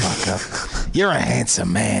tree. Shut the fuck up. You're a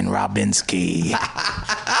handsome man, Robinski.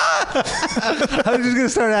 I was just going to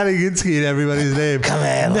start adding Insky in everybody's name. Come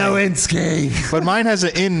on. Nowinski. But mine has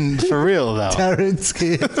an in for real, though.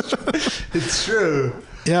 Durinsky. It's true.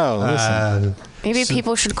 Yo, listen. Maybe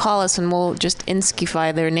people should call us and we'll just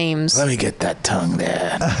inskify their names. Let me get that tongue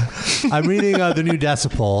there. I'm reading the new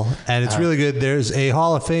Decibel, and it's really good. There's a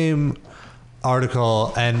Hall of Fame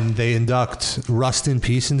article, and they induct Rust in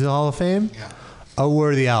Peace into the Hall of Fame. Yeah. A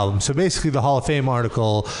worthy album. So basically, the Hall of Fame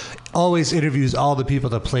article always interviews all the people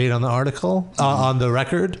that played on the article, on the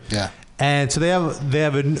record. Yeah. And so they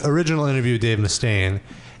have an original interview with Dave Mustaine.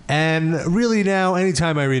 And really now,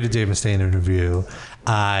 anytime I read a Dave Mustaine interview,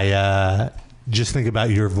 I just think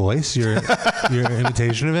about your voice, your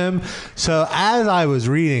imitation of him. So as I was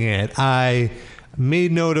reading it, I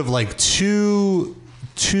made note of like two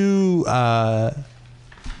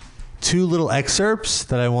little excerpts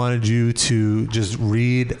that I wanted you to just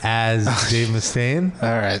read as Dave Mustaine. All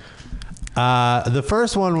right. The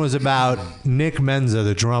first one was about Nick Menza,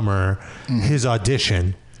 the drummer, his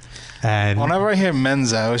audition. And whenever I hear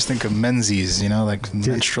Menza, I always think of Menzies, like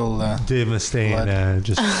menstrual. Dave Mustaine,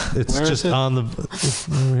 it's Where just is it? on the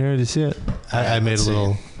over here. Do you see it? I made a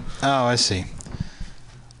little. Oh, I see.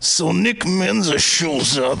 So Nick Menza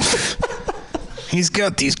shows up. He's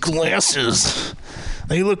got these glasses.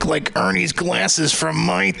 They look like Ernie's glasses from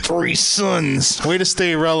My Three Sons. Way to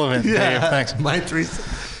stay relevant, Dave. Thanks. My three.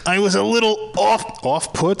 I was a little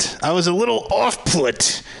off-put. I was a little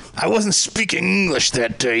off-put. I wasn't speaking English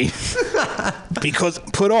that day. Because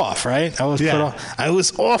put off, right? I was put off. I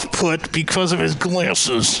was off-put because of his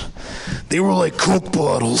glasses. They were like Coke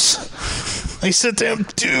bottles. I said to him,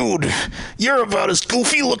 dude, you're about as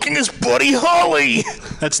goofy looking as Buddy Holly.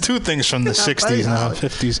 That's two things from the 60s and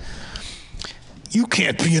 50s. You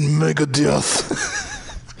can't be in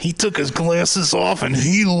Megadeth. He took his glasses off and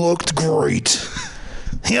he looked great.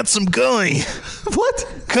 Handsome guy. What?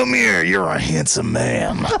 Come here, you're a handsome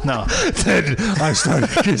man. No. Then I started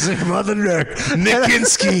kissing him on the neck.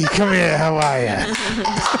 Nikinski, come here, how are you?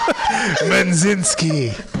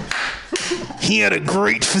 Menzinski. He had a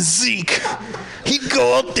great physique. He'd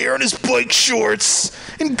go out there in his bike shorts,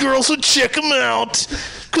 and girls would check him out.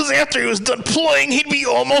 Because after he was done playing, he'd be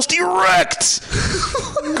almost erect.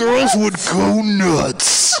 Girls would go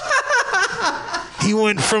nuts. He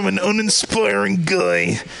went from an uninspiring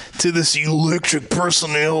guy to this electric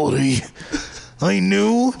personality. I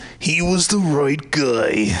knew he was the right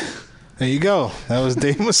guy. There you go. That was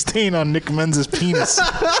Dave Mustaine on Nick Menza's penis.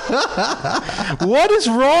 What is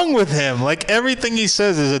wrong with him? Like, everything he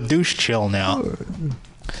says is a douche chill now.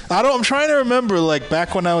 I'm trying to remember, like,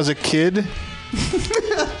 back when I was a kid.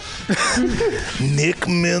 Nick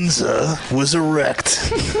Menza was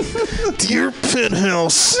erect. Dear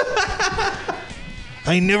Penthouse,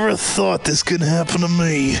 I never thought this could happen to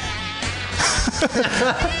me.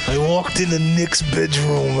 I walked into Nick's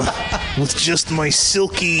bedroom with just my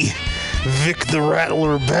silky Vic the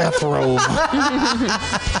Rattler bathrobe.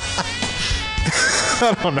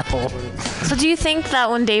 I don't know. So do you think that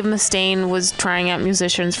when Dave Mustaine was trying out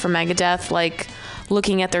musicians for Megadeth, like,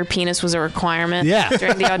 looking at their penis was a requirement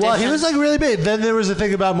during the audition? Well, he was like really big. Then there was a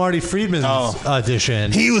thing about Marty Friedman's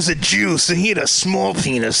audition. He was a Jew, so he had a small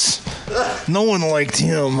penis. No one liked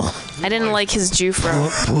him. I didn't like his Jufro.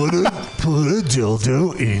 Put a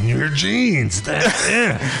dildo in your jeans.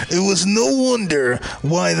 It was no wonder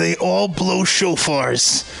why they all blow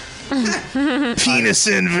shofars. Penis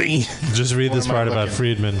envy. Just read this part about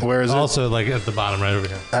Friedman. Where is it? Also, like at the bottom, right over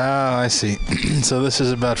here. Oh, I see. So this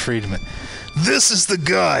is about Friedman. This is the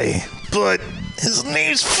guy, but his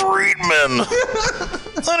name's Friedman.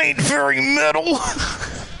 That ain't very metal.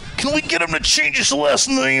 Can we get him to change his last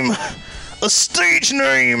name? A stage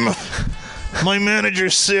name. My manager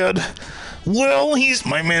said, well,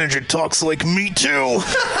 my manager talks like me too.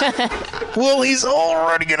 Well, he's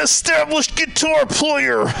already an established guitar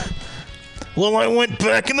player. Well, I went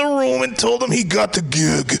back in the room and told him he got the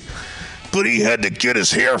gig, but he had to get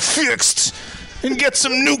his hair fixed and get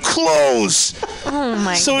some new clothes. Oh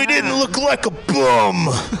my so he didn't look like a bum.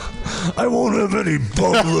 I won't have any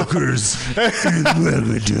bum lookers in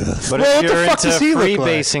Megadeth. But Well, if what the you're fuck does he into look like?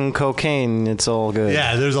 freebasing cocaine, it's all good.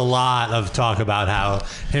 Yeah, there's a lot of talk about how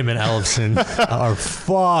him and Ellefson are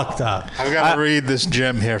fucked up. I've got to read this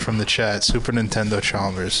gem here from the chat. Super Nintendo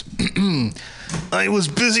Chalmers. I was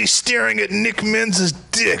busy staring at Nick Menza's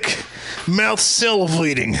dick, mouth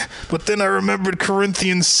salivating, but then I remembered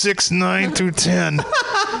Corinthians 6:9 through 10,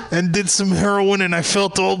 and did some heroin, and I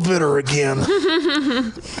felt all bitter again.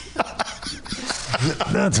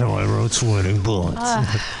 That's how I wrote Sweating Bullets.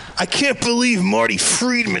 I can't believe Marty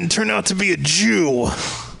Friedman turned out to be a Jew.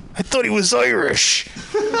 I thought he was Irish.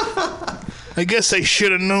 I guess I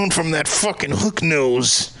should have known from that fucking hook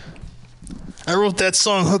nose. I wrote that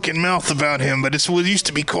song Hook and Mouth about him, but it used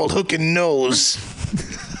to be called Hook and Nose.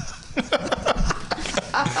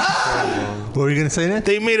 What were you going to say, Nick?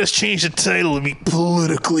 They made us change the title to be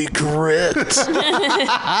politically correct.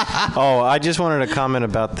 Oh, I just wanted to comment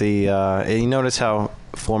about the. You notice how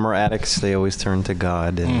former addicts, they always turn to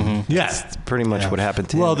God, and Yeah. pretty much what happened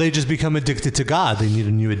to Well, him. they just become addicted to God. They need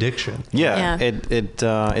a new addiction. Yeah, Yeah.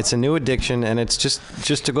 it's a new addiction, and it's just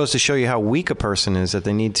goes to show you how weak a person is, that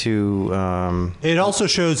they need to. It also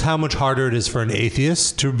shows how much harder it is for an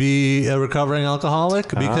atheist to be a recovering alcoholic,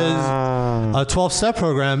 because a 12-step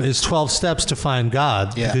program is 12 steps to find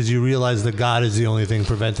God, Yeah. because you realize that God is the only thing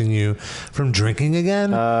preventing you from drinking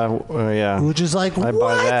again, Yeah, which is like, I what?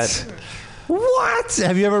 buy that. What?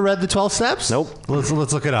 Have you ever read the 12 steps? Nope. Let's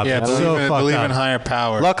look it up. Yeah, It's believe, so in, fucked believe up. in higher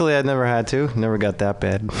power. Luckily, I never had to. Never got that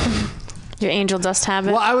bad. Your angel dust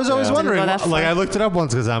habit. Well, I was always Didn't wondering. go that Like, far. I looked it up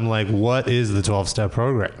once because I'm like, what is the 12-step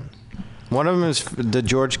program? One of them is the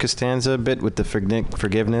George Costanza bit with the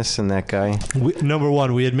forgiveness and that guy. Number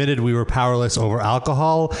one, we admitted we were powerless over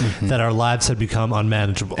alcohol, that our lives had become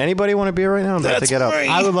unmanageable. Anybody want a beer right now? I'm about to get up.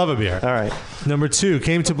 I would love a beer. All right. Number two,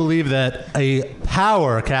 came to believe that a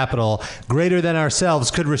power, capital, greater than ourselves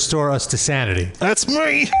could restore us to sanity. That's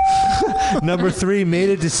me. Number three, made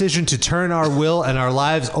a decision to turn our will and our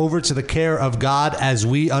lives over to the care of God as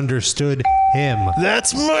we understood Him.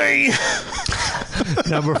 That's me.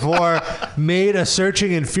 Number four, made a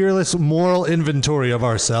searching and fearless moral inventory of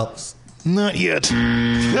ourselves. Not yet.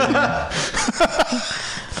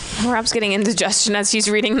 Rob's getting indigestion as he's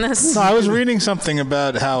reading this. No, I was reading something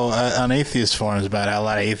about how on atheist forums about how a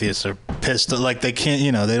lot of atheists are pissed. Like they can't,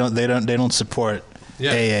 they don't support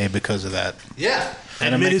AA because of that. Yeah.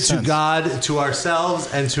 And admitted to God, to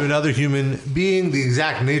ourselves, and to another human being the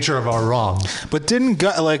exact nature of our wrongs. But didn't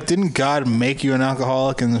God make you an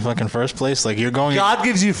alcoholic in the fucking first place? Like you're going. God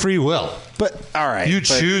gives you free will. But all right, you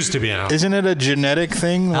choose to be an alcoholic. Isn't it a genetic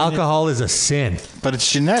thing? Alcohol is a sin. But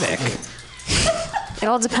it's genetic. It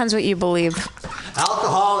all depends what you believe.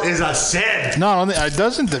 Alcohol is a sin. No, it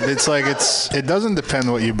doesn't. It doesn't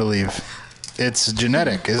depend what you believe. It's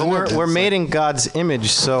genetic, isn't it? We're made in God's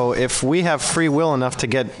image, so if we have free will enough to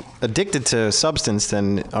get addicted to substance,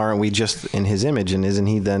 then aren't we just in His image? And isn't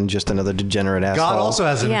He then just another degenerate asshole? God also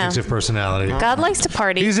has an addictive personality. God likes to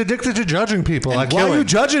party. He's addicted to judging people. And like, why are you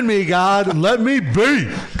judging me, God? Let me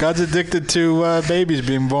be. God's addicted to babies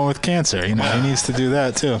being born with cancer. He needs to do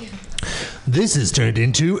that too. This has turned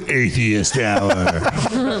into Atheist Hour.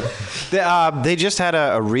 They just had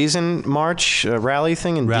a Reason March rally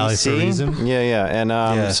thing in Rally D.C. for Reason? Yeah.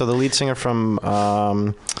 And so the lead singer from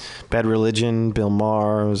Bad Religion, Bill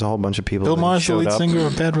Maher, there was a whole bunch of people. Bill Maher's the showed lead up. singer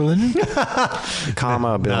of Bad Religion? Bill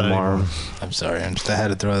Maher. I'm sorry. I had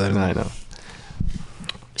to throw that in. I know.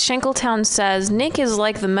 Shankletown says, Nick is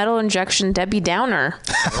like the metal injection Debbie Downer.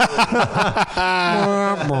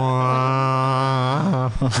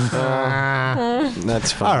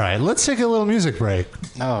 That's fine. All right, let's take a little music break.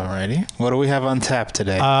 Alrighty. What do we have on tap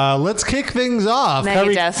today? Let's kick things off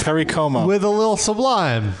Perry Como. with a little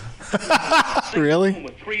Sublime. Really?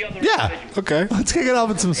 Yeah. Okay. Let's kick it off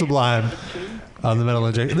with some Sublime on the metal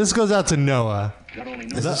injection. This goes out to Noah.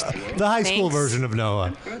 The high school version of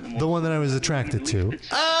Noah. The one that I was attracted to.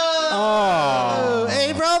 Oh.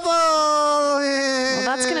 Hey, bravo. Well,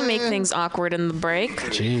 that's going to make things awkward in the break.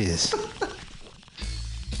 Jeez.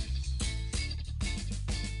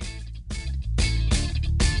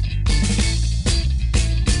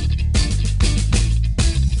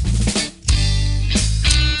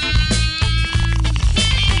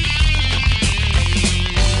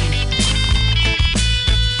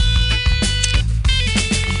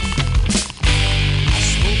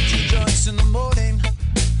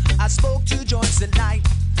 At night,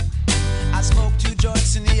 I smoke 2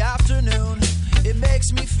 joints in the afternoon. It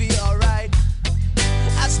makes me feel alright.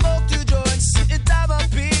 I smoke 2 joints in time of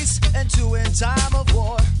peace and 2 in time of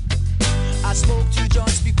war. I smoke 2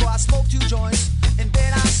 joints before I smoke 2 joints, and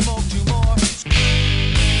then I smoke 2 more.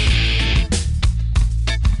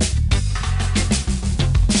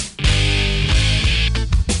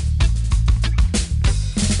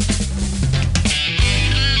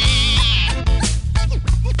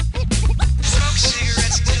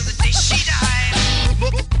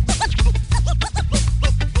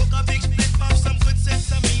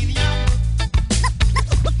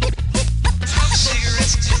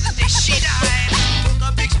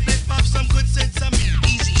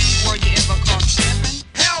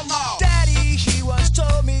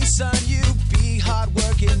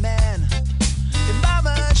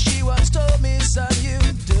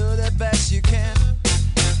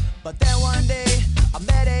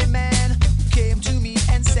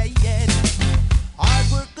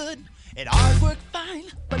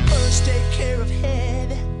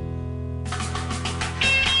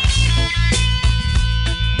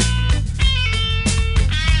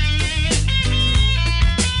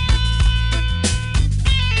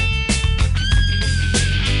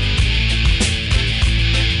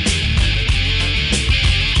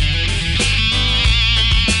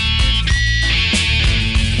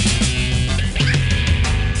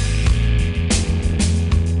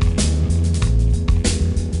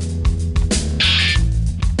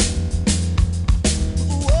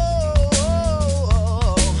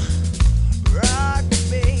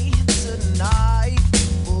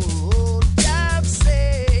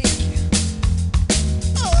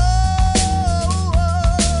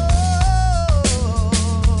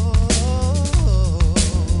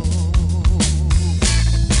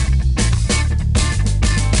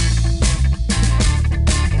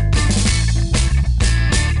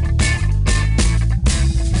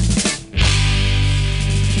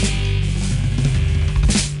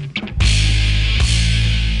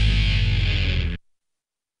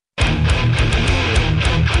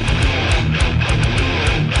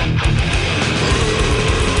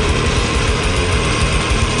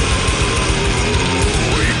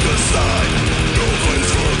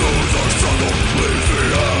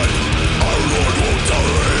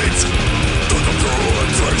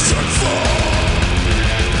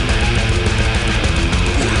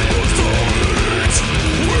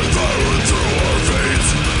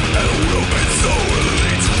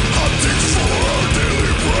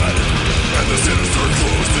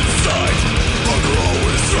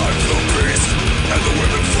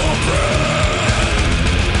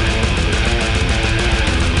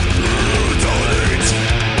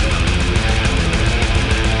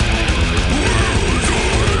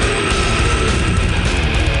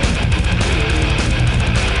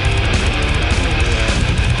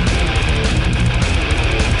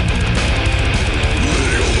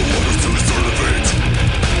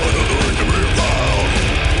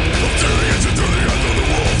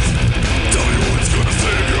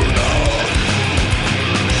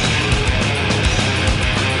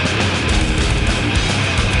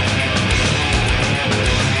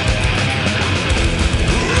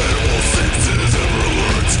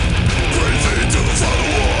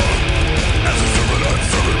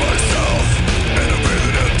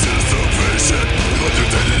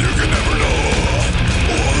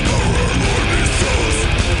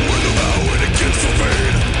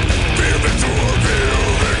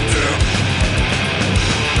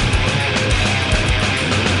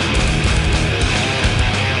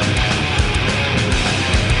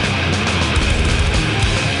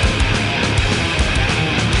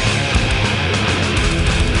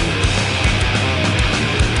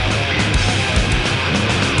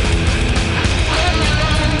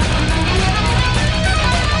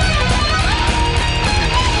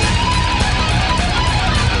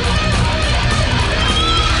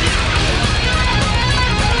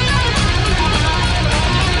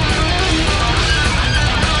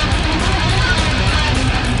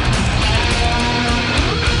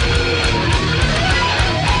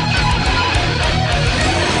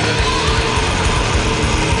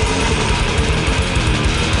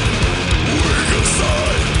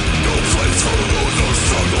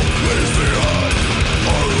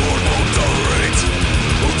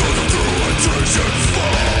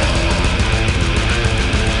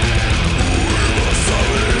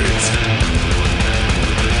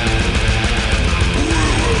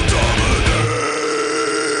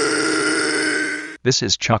 This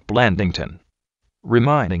is Chuck Blandington,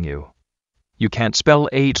 reminding you, you can't spell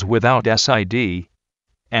AIDS without SID.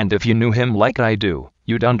 And if you knew him like I do,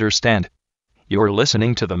 you'd understand. You're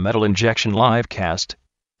listening to the Metal Injection livecast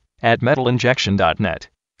at metalinjection.net.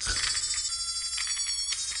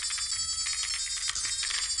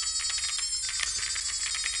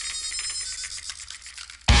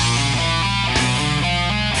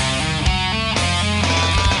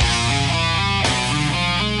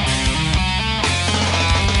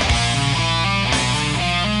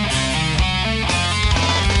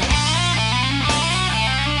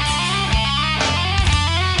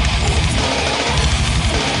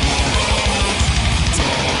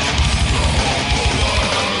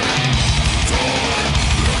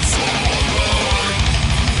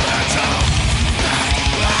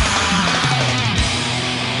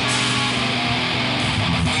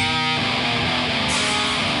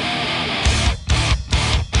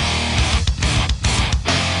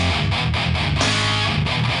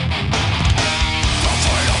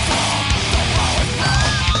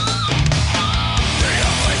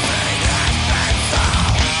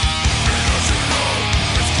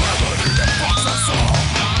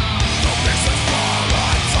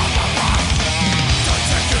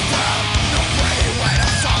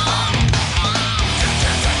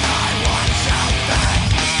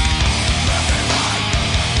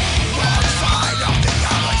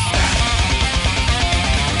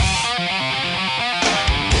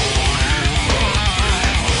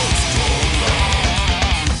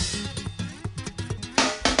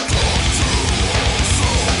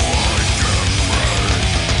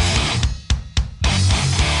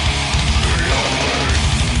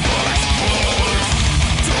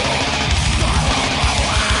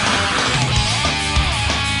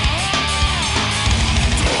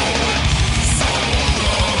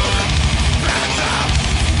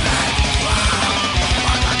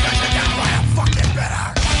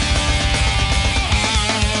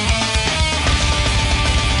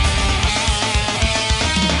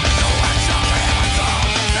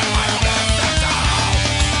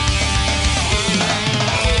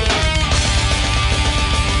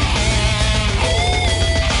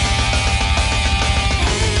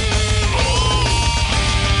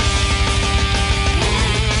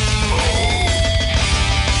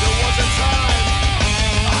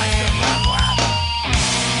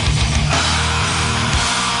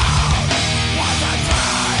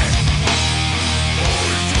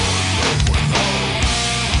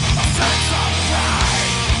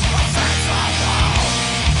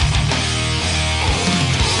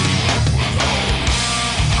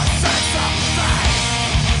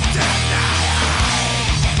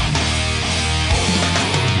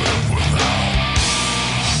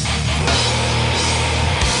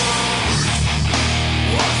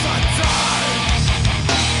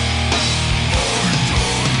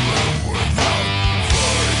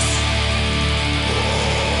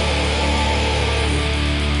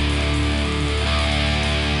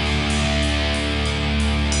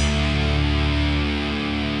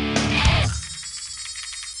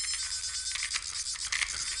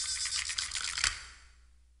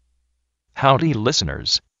 Howdy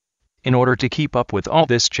listeners. In order to keep up with all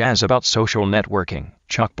this jazz about social networking,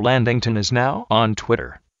 Chuck Blandington is now on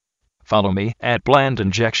Twitter. Follow me at Bland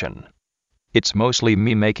Injection. It's mostly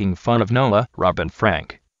me making fun of Noah, Rob and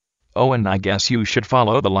Frank. Oh, and I guess you should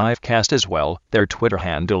follow the livecast as well. Their Twitter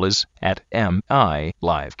handle is at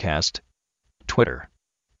 @MILivecast. Twitter.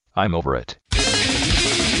 I'm over it.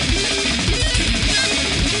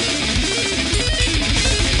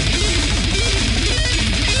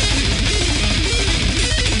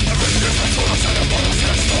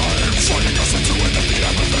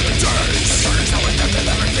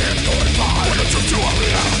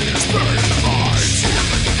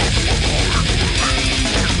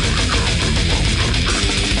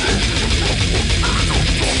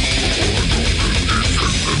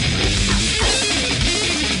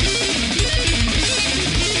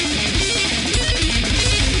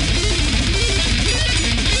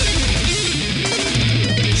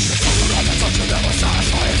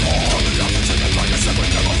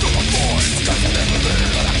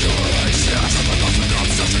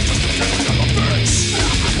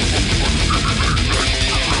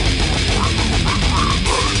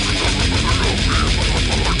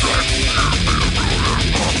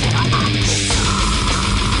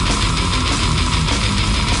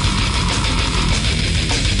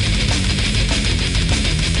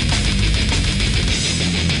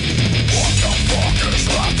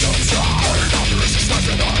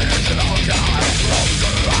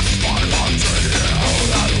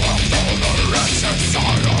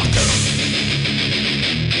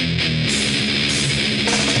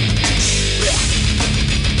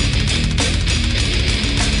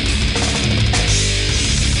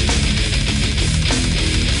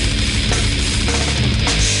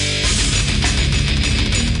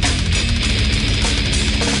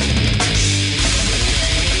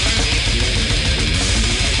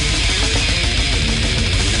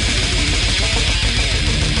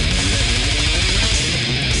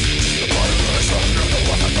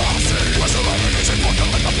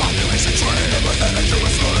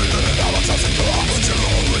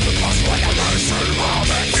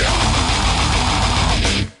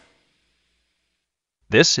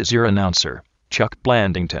 This is your announcer, Chuck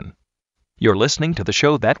Blandington. You're listening to the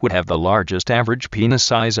show that would have the largest average penis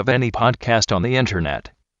size of any podcast on the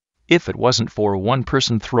internet, if it wasn't for one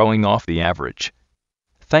person throwing off the average.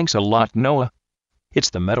 Thanks a lot, Noah. It's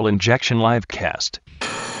the Metal Injection Livecast.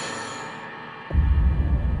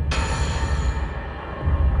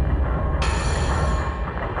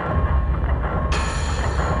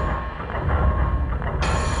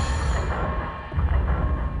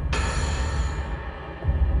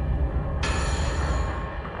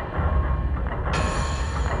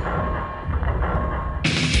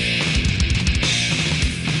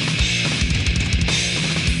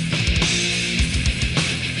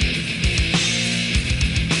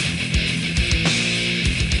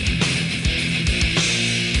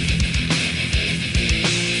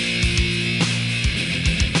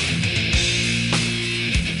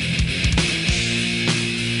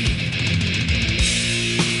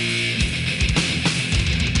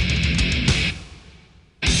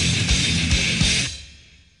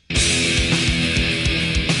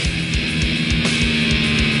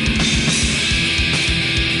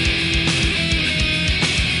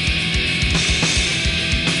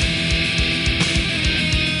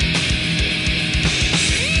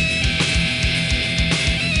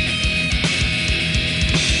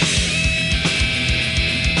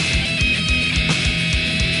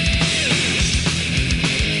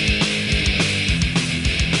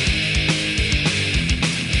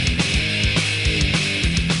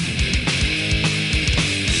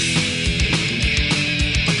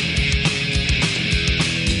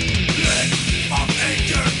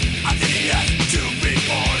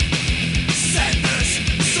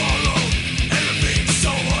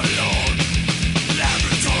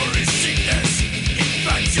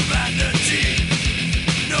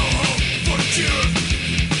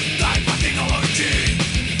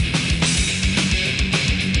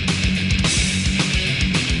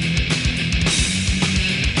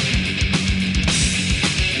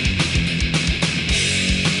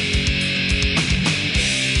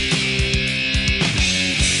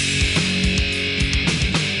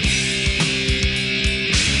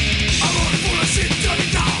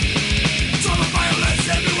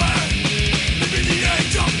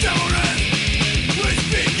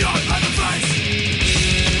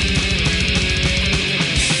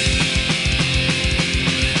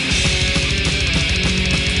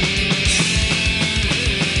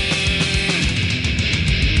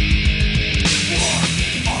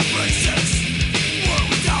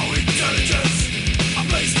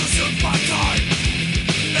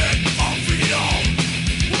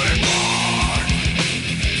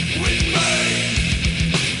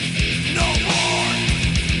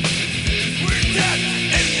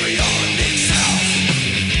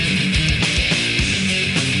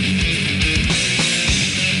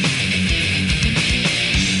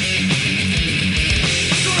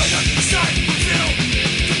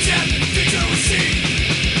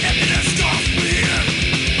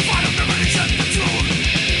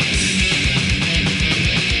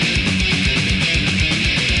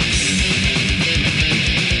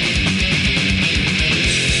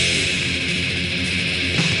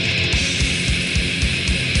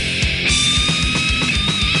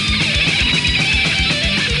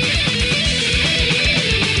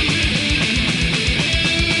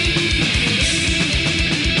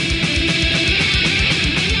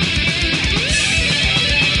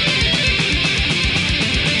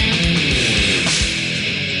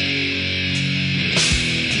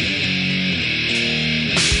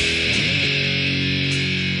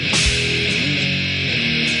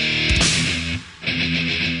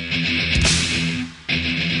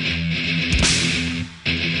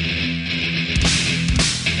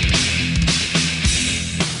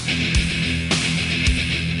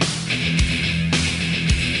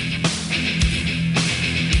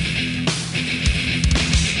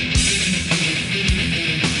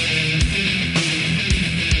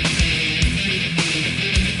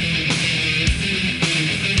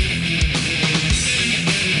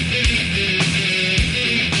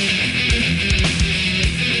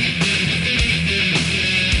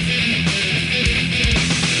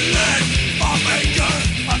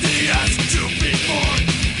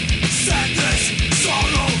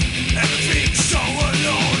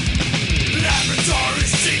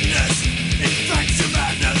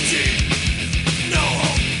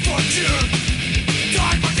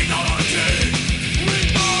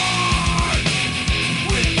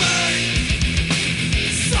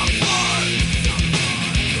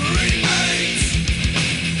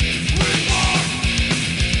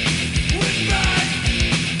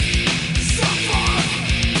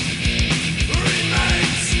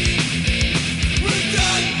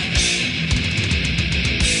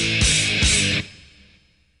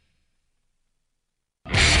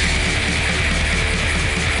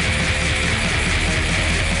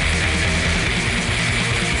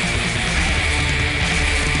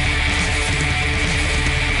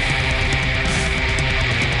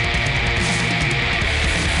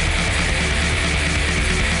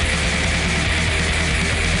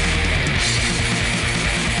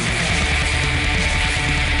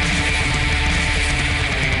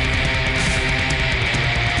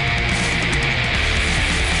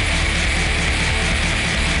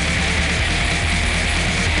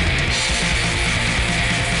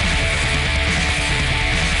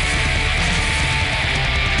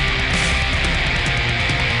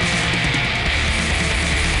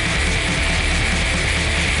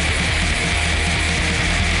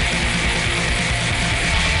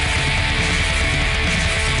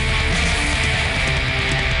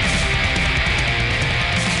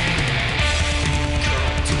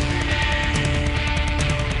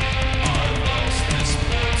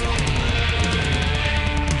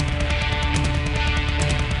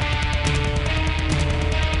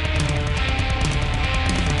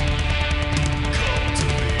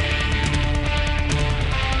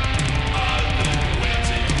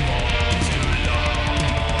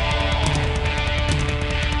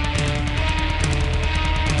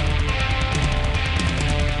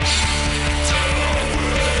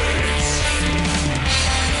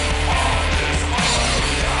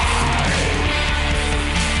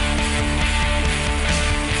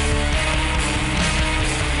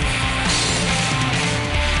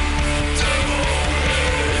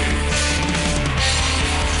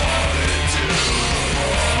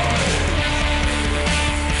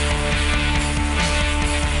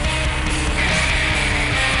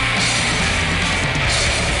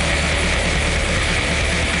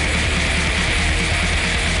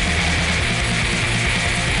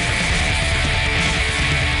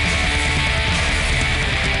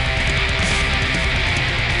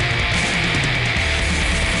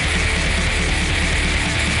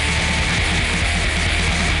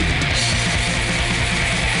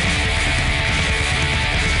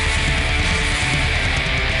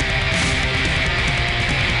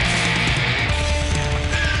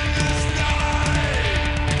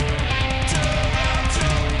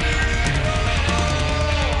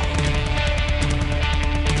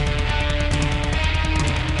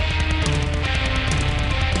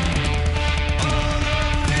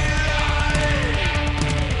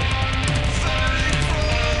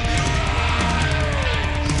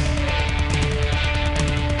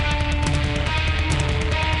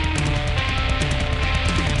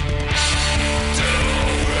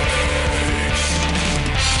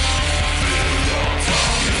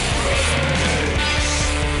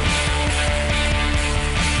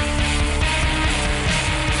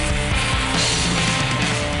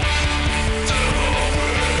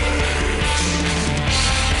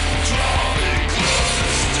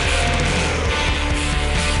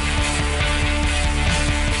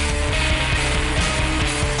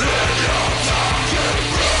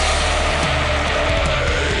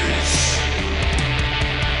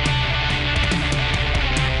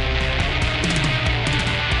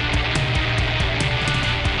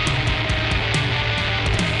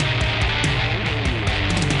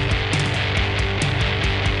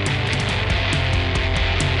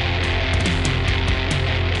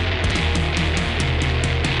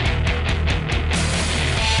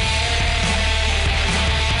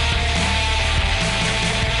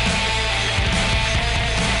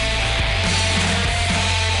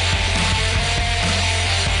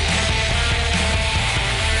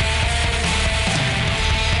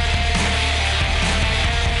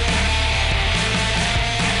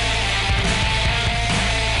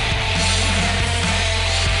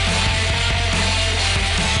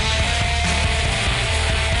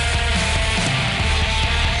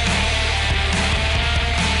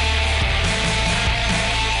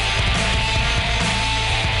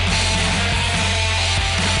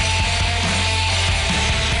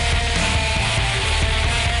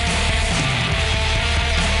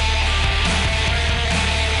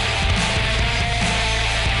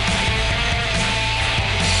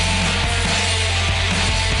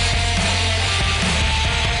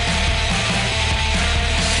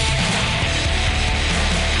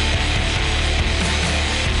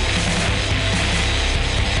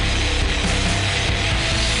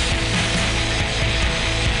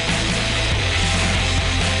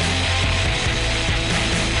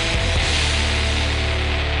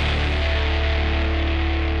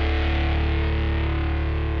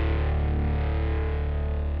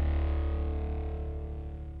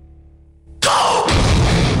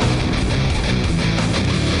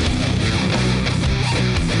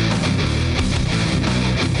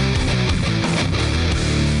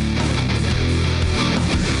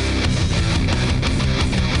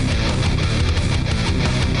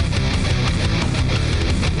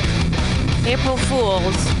 April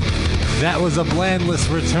Fools. That was a Blandless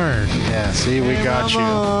return. Yeah, see, we got you.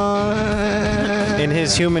 In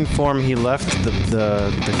his human form, he left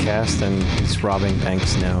the cast and he's robbing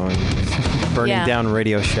banks now and burning down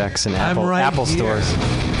Radio Shacks and Apple stores.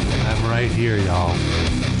 I'm right here, y'all.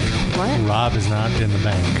 What? Rob is not in the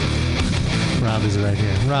bank. Rob is right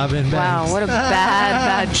here. Robin Banks. Wow, what a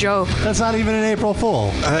bad joke. That's not even an April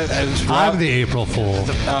Fool. I'm the April Fool.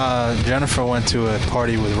 Jennifer went to a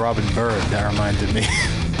party with Robin Bird. That reminded me.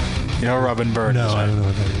 You know Robin Bird? No, I don't know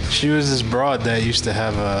what that is. She was this broad that used to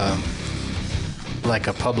have a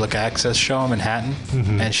public access show in Manhattan,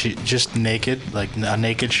 and she just naked, like a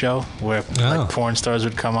naked show where like porn stars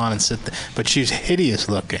would come on and sit there. But she's hideous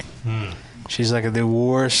looking. She's like the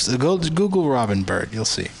worst. Go Google Robin Bird, you'll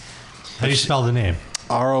see. How do you spell the name?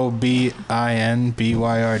 Robinbyrd,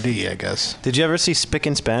 I guess. Did you ever see Spick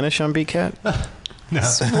in Spanish on BCAT? No.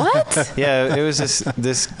 What? Yeah, it was this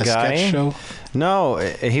guy. Sketch show? No,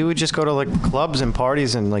 he would just go to like clubs and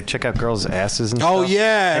parties and like check out girls' asses and stuff. Oh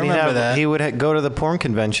yeah, and I remember that. He would go to the porn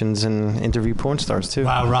conventions and interview porn stars too.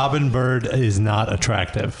 Wow, Robin Bird is not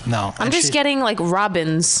attractive. No, I'm just getting like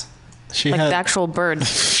robins. She like had the actual bird.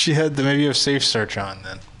 She had maybe you have Safe Search on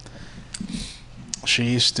then. She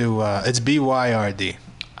used to. It's BYRD.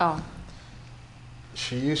 Oh.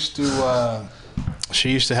 She used to. She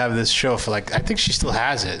used to have this show for like I think she still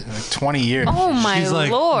has it, like 20 years. Oh my She's like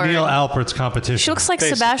lord! Neil Alpert's competition. She looks like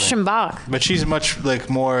Basically. Sebastian Bach. But she's much like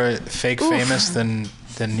more fake famous than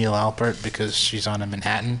Neil Alpert because she's on a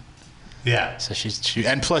Manhattan. Yeah. So she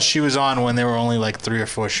and plus she was on when there were only like 3 or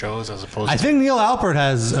 4 shows as opposed to. I think Neil Alpert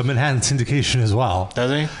has a Manhattan syndication as well.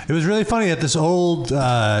 Does he? It was really funny at this old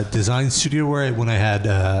design studio when I had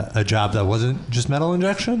a job that wasn't just metal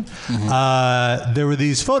injection. There were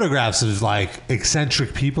these photographs of like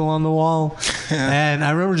eccentric people on the wall, and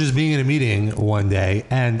I remember just being in a meeting one day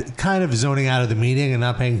and kind of zoning out of the meeting and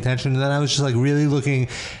not paying attention. And then I was just like really looking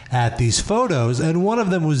at these photos, and one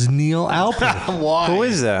of them was Neil Alpert. Why? Who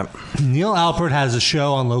is that? Neil Alpert has a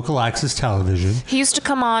show on local access television. He used to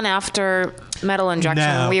come on after Metal Injection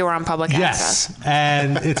when we were on public access. Yes,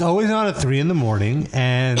 and it's always on at 3 a.m.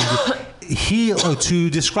 And he, to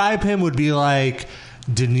describe him, would be like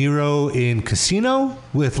De Niro in Casino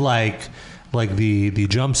with like the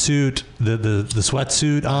jumpsuit, the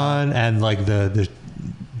sweatsuit on, and like the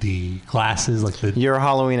glasses, like the your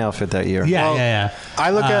Halloween outfit that year. Yeah, Well,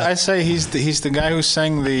 yeah. I say he's the guy who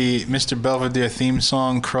sang the Mr. Belvedere theme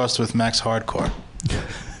song crossed with Max Hardcore.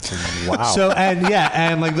 Wow. So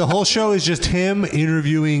and like the whole show is just him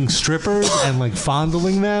interviewing strippers and like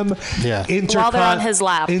fondling them. Yeah. While they're on his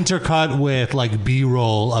lap. Intercut with like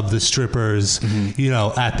B-roll of the strippers,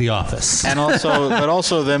 at the office. And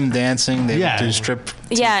also them dancing. They would do strip.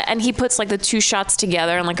 Yeah, and he puts like the 2 shots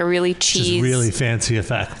together in like a really cheese, Just really fancy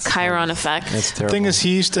effects. Chiron effect. That's The terrible. thing is,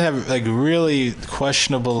 he used to have like really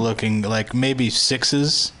questionable looking, like maybe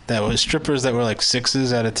 6s that was strippers that were like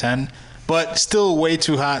 6s out of 10, but still way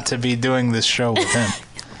too hot to be doing this show with him.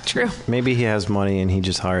 True. Maybe he has money and he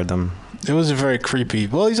just hired them. It was a very creepy.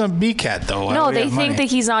 Well, he's on BCAT though. Why No, would he they have think money?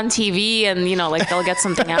 that he's on TV and like they'll get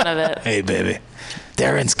something out of it. Hey, baby,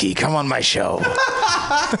 Derinsky, come on my show.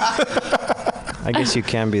 I guess you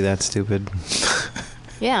can be that stupid.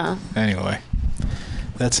 Yeah. Anyway,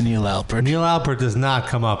 that's Neil Alpert. Neil Alpert does not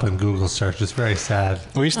come up in Google search. It's very sad.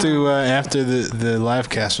 We used to, after the live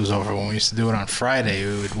cast was over, when we used to do it on Friday,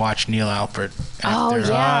 we would watch Neil Alpert. Oh,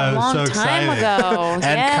 After, yeah, a it was long so time exciting. ago. And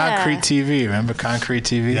yeah. Concrete TV. Remember Concrete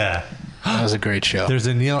TV? Yeah. That was a great show. There's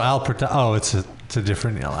a Neil Alpert. Oh, it's a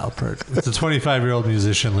different Neil Alpert. It's a 25-year-old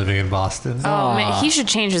musician living in Boston. Oh, man, he should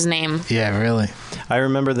change his name. Yeah, really. I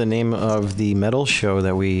remember the name of the metal show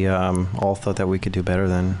that we all thought that we could do better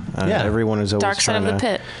than. Yeah. Everyone is always Dark Side of trying the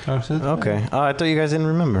to- Pit. Okay. I thought you guys didn't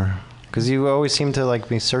remember. Because you always seem to like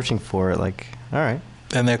be searching for it. Like, all right.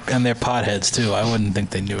 And they're potheads too. I wouldn't think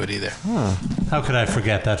they knew it either. How could I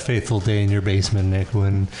forget that fateful day in your basement, Nick,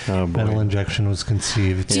 when Metal Injection was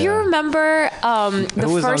conceived? Do you remember the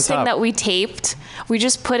Who was on first thing top? that we taped? We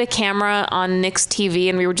just put a camera on Nick's TV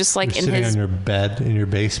and we were just like You're in sitting his on your bed in your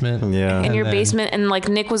basement. Yeah. in your basement, and like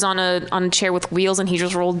Nick was on a chair with wheels and he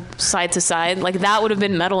just rolled side to side. Like that would have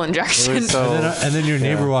been Metal Injection. and then your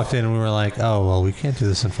neighbor walked in and we were like, oh, well, we can't do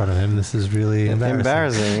this in front of him. This is really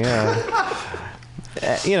embarrassing. Yeah.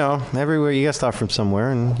 Everywhere you gotta start from somewhere,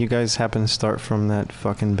 and you guys happen to start from that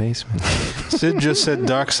fucking basement. Sid just said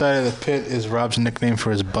Dark Side of the Pit is Rob's nickname for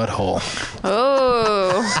his butthole.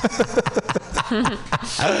 Oh.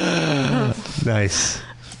 Nice.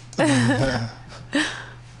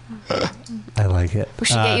 I like it. We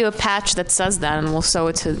should get you a patch that says that, and we'll sew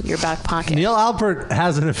it to your back pocket. Neil Alpert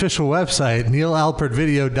has an official website,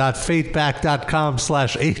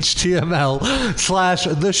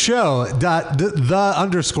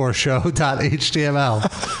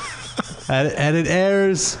 neil.faithback.com/html/the_show.html. And it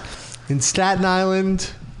airs in Staten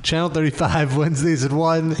Island, Channel 35, Wednesdays at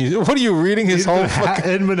 1. What are you reading his whole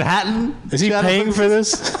fucking... In Manhattan. Is he paying for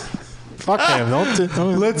this? Fuck him.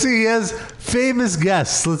 Don't. Let's see. He has famous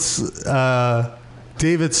guests.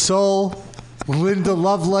 David Soul, Linda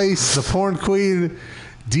Lovelace, the porn queen,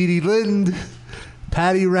 Dee Dee Lind,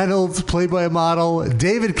 Patty Reynolds, Playboy model,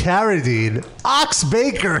 David Carradine, Ox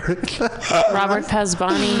Baker, Robert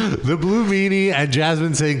Pesbani, the Blue Meanie, and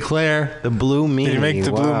Jasmine St. Clair. The Blue Meanie. Did you make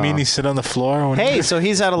the Blue Meanie sit on the floor? Hey, so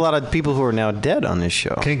he's had a lot of people who are now dead on this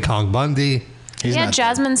show. King Kong Bundy.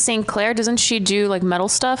 Jasmine St. Clair, doesn't she do like metal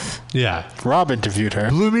stuff? Yeah. Rob interviewed her.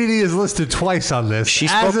 Blue Meanie is listed twice on this. She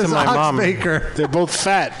spoke to my Ox mom. Baker. They're both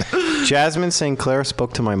fat. Jasmine St. Clair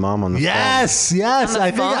spoke to my mom on the phone. Yes. On the I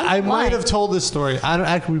think phone? I Why? might have told this story.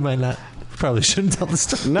 We might not. Probably shouldn't tell the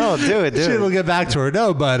story. No, do it. We'll get back to her.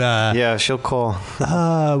 No, but yeah, she'll call.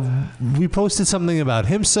 We posted something about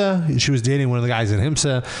HIMSA. She was dating one of the guys in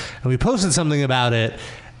HIMSA, and we posted something about it.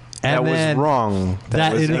 And that was wrong.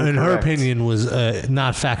 That, was in her incorrect. opinion, was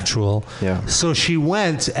not factual. Yeah. So she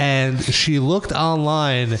went and she looked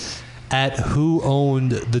online at who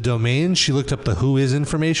owned the domain. She looked up the Who Is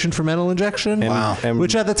information for metal injection. Wow. And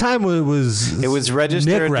which at the time was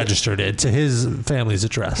registered. Nick registered it to his family's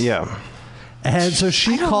address. Yeah. And so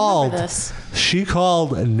she called. This. She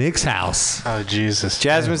called Nick's house. Oh, Jesus.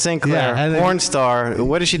 Jasmine St. Clair, Yeah, and then- porn star.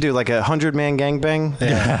 What does she do? Like 100-man gangbang?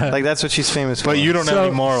 Yeah. Like that's what she's famous for. But you don't have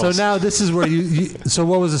any morals. So now this is where you. So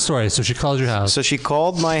what was the story? So she called your house. So she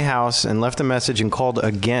called my house and left a message and called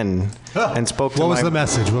again and spoke to What was my... the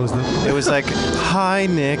message? What was the? It was like, "Hi,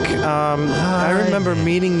 Nick. I remember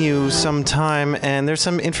meeting you sometime, and there's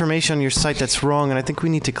some information on your site that's wrong, and I think we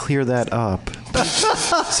need to clear that up."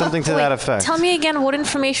 Something to that effect. Tell me again, what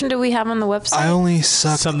information do we have on the website? I only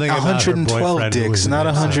sucked Something about her 112 boyfriend who was dicks, in not the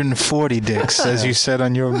website. 140 dicks, as you said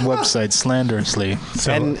on your website slanderously.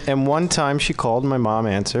 So, And one time she called, my mom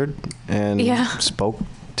answered and Yeah. spoke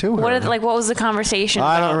to her. What was the conversation?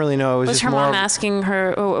 I about? don't really know. It was just her more mom asking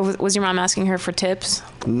her? Was your mom asking her for tips,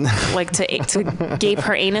 like to gape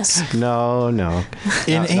her anus? No. In Not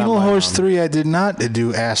Anal my Horse mom. 3, I did not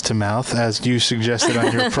do ass to mouth, as you suggested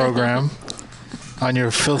on your program, on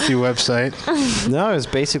your filthy website. No, it was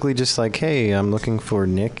basically just like, hey, I'm looking for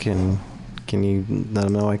Nick, and can you let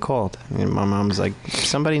him know I called? And my mom was like,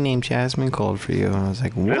 somebody named Jasmine called for you. And I was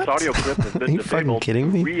like, what? This audio clip has been Are you fucking disabled.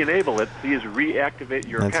 kidding me? To re-enable it, please reactivate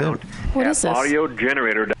your That's account. What at is this? Audio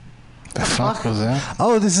generator. The fuck was that?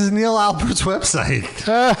 oh, this is Neil Alpert's website.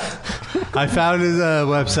 I found his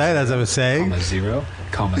website, as I was saying. Zero.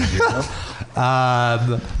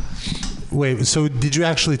 Wait, so did you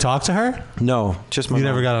actually talk to her? No, just my You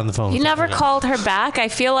mom. never got on the phone. You never called her back. I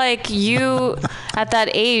feel like you, at that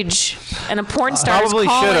age, and a porn star Probably is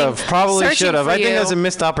calling, should have. Probably searching should have. for I think you. that's a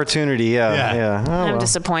missed opportunity. Yeah. Oh, I'm well.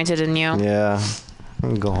 disappointed in you. Yeah. I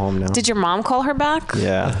can go home now. Did your mom call her back?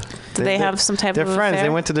 Yeah. Did they have some type They're of friends. affair? They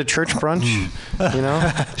went to the church brunch. You know.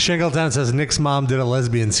 Shingletown says Nick's mom did a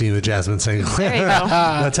lesbian scene with Jasmine St. Clair. There you go.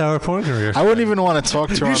 That's how her porn career. I wouldn't even want to talk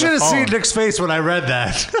to her You on should the have phone. seen Nick's face when I read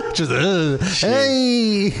that. Just,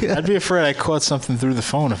 hey. I'd be afraid I caught something through the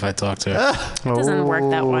phone if I talked to her. It doesn't work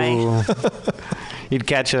that way. You'd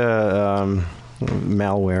catch a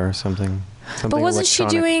malware or something. But wasn't she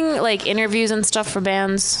doing like interviews and stuff for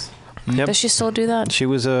bands? Yep. Does she still do that? She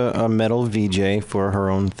was a metal VJ for her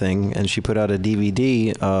own thing, and she put out a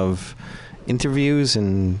DVD of interviews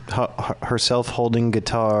and herself holding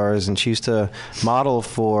guitars, and she used to model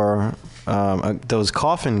for those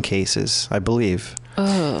coffin cases, I believe.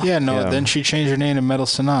 Yeah, no, then she changed her name to Metal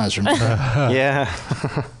Sanaz, remember? Yeah.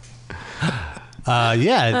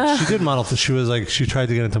 Yeah, she did model. She was like, she tried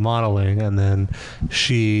to get into modeling, and then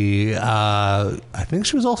she, I think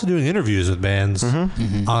she was also doing interviews with bands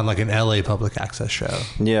on like an LA public access show.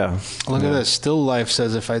 Yeah. Look at this. Still Life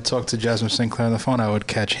says if I talked to Jasmine St. Clair on the phone, I would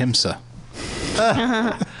catch HIMSA.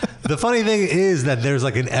 The funny thing is that there's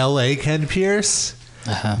like an LA Ken Pierce,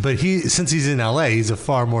 but since he's in LA, he's a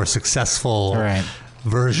far more successful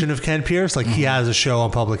version of Ken Pierce. Like he has a show on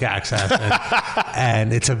public access,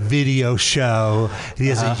 and it's a video show. He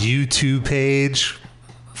has a YouTube page.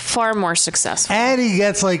 Far more successful. And he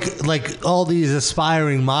gets like all these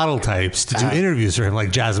aspiring model types to do interviews for him,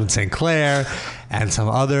 like Jasmine St. Clair and some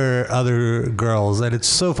other girls. And it's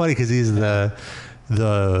so funny because he's the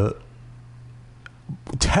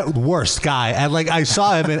worst guy. And like I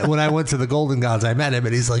saw him when I went to the Golden Gods, I met him,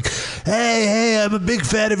 and he's like, "Hey, I'm a big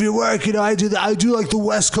fan of your work. You know, I do like the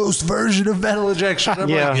West Coast version of Metal Injection." I'm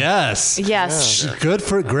like, yes,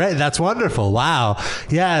 great. That's wonderful. Wow,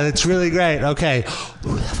 yeah, that's really great. Okay,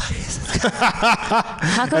 who the fuck is this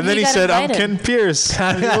guy? And then he said, "I'm Ken Pierce."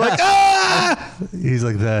 And you're like, ah! He's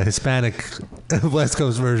like the Hispanic West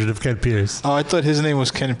Coast version of Ken Pierce. Oh, I thought his name was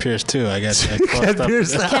Ken Pierce too. I guess Ken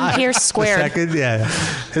Pierce. Ken Pierce squared. Second, yeah.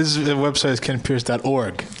 His website is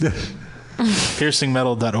kenpierce.org.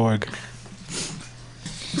 Piercingmetal.org.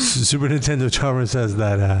 Super Nintendo Charmer says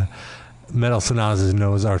that Metal Sonatas is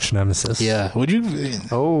Noah's arch nemesis. Yeah. Would you?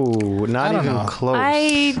 Oh, not even close.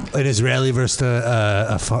 An Israeli versus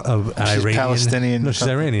an Iranian. Palestinian. No, she's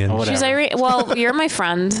Iranian. She's Iranian. Well, you're my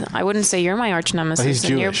friend. I wouldn't say you're my arch nemesis. He's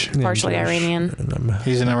Jewish. And you're partially Iranian.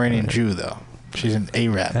 He's an Iranian Jew, though. She's an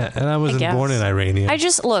Arab. And I wasn't born in Iranian. I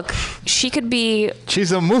just look. She could be.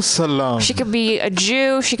 She's a Muslim. She could be a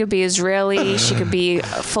Jew. She could be Israeli. She could be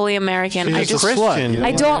fully American. She's I just. Christian.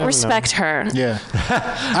 I don't respect her. Yeah.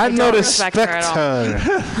 I don't no respect respect her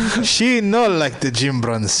her. She no like the Jim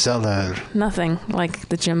Brunseller. Nothing like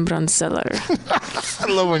the Jim Brunseller. I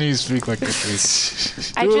love when you speak like the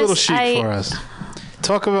Sheik. Do I a little just- Sheik I- for us.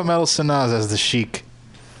 Talk about Metal Sonatas as the Sheik.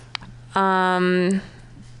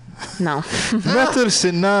 No. Metal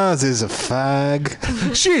Sonatas is a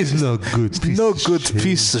fag. She's no good piece No of good shit.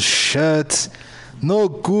 piece of shit. No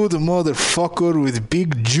good motherfucker with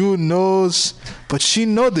big Jew nose. But she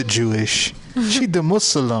know the Jewish. She the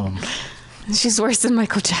Muslim. She's worse than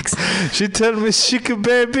Michael Jackson. She tell me, Sheik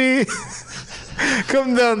baby,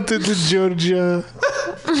 come down to the Georgia.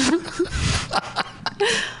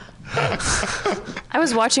 I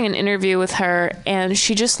was watching an interview with her, and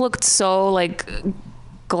she just looked so like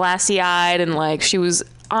glassy-eyed, and like she was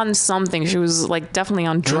on something. She was like definitely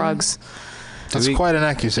on drugs. That's quite an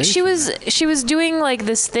accusation. She was doing like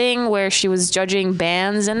this thing where she was judging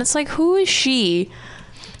bands, and it's like, who is she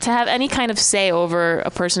to have any kind of say over a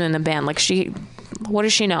person in a band? Like what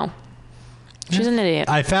does she know? She's an idiot.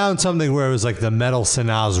 I found something where it was like the Metal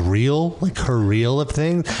Sonatas reel, like her reel of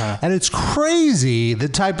things, and it's crazy the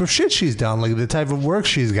type of shit she's done, like the type of work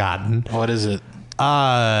she's gotten. What is it?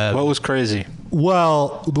 What was crazy?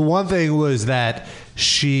 Well, the one thing was that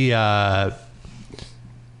she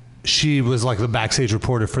was like the backstage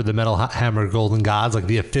reporter for the Metal Hammer Golden Gods, like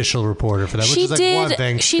the official reporter for that, which is like one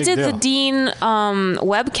thing. She did the Dean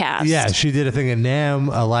webcast. Yeah, she did a thing at NAMM,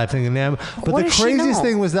 a live thing at NAMM. But What the does she craziest know?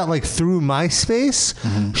 thing was that, like, through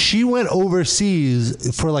MySpace, she went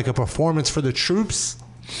overseas for like a performance for the troops.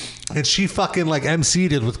 And she fucking like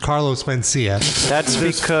MC'd it with Carlos Mencia. That's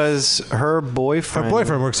because her boyfriend. Her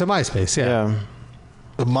boyfriend works at MySpace. Yeah.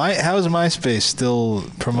 How is MySpace still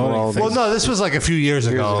promoting? Well, no, this was like a few years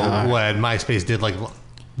ago when MySpace did like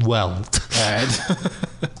well. All right.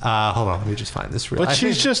 Hold on, let me just find this real.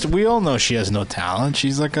 But we all know she has no talent.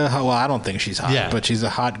 She's like I don't think she's hot, Yeah. but she's a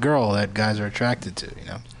hot girl that guys are attracted to, you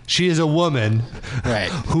know. She is a woman, right?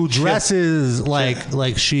 Who dresses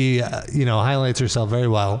like she, highlights herself very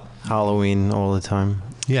well. Halloween all the time.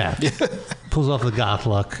 Yeah, pulls off the goth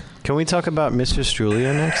look. Can we talk about Mistress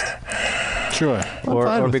Julia next? Sure.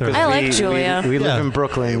 Or because I like Julia. we live Yeah. in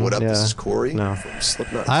Brooklyn. Hey, what up? Yeah. This is Corey No. from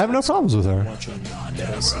Slipknot. I have no problems with her.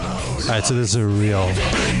 All right, so this is a real.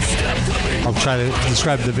 I'll try to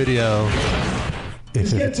describe the video.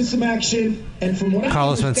 Let's get to some action. And from what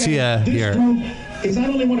Carlos I understand, Mencia this here. group is not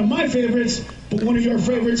only one of my favorites, but one of your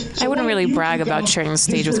favorites. I wouldn't really brag about sharing the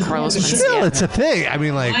stage with Carlos Still, Mencia. it's a thing. I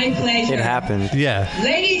mean, like, My pleasure. It happened. yeah.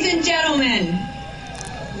 Ladies and gentlemen,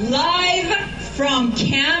 live from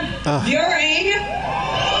Camp Buring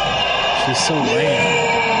She's so lame.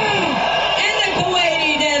 in the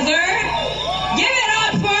Kuwaiti Desert, give it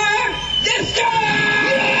up for Disturbed!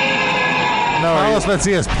 Carlos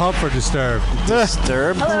Mencia is pumped for Disturbed.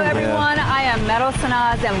 Disturbed? Hello, everyone. I am Metal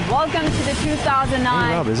Sonatas, and welcome to the 2009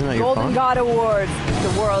 Hey, Rob, isn't that your Golden phone? God Awards,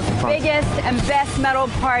 the world's biggest and best metal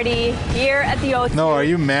party here at the O2. No, are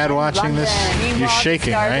you mad watching this? London. You're Meanwhile,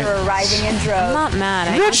 shaking, stars right? are arriving in droves. I'm not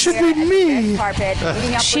mad. That should be me. Carpet,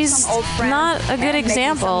 meeting up She's with some old friends not a good and making some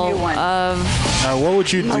example new ones. of. What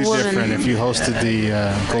would you do A woman. different if you hosted the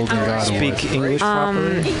Golden God Awards? Speak English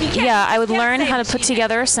properly. Yeah, I would learn how to put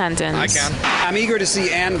together a sentence. I can. I'm eager to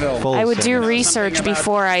see Anvil. I would do Bullshit. research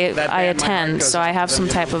before I attend, so I have some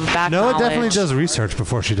type of back Noah knowledge. definitely does research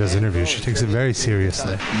before she does interviews. She takes it very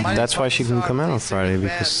seriously. That's why she couldn't come out on Friday,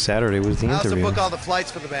 because Saturday was the I also interview. book all the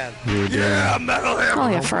flights for the band. You were doing Oh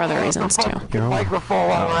yeah, for other reasons too. your own. Microphone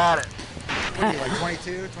while we're at it. Like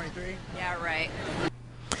 22, 23? Yeah, right.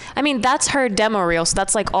 I mean, that's her demo reel, so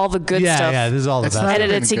that's like all the good stuff. Yeah, this is all the It's best. not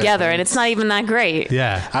edited even good, together, right? and it's not even that great.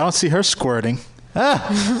 Yeah. I don't see her squirting.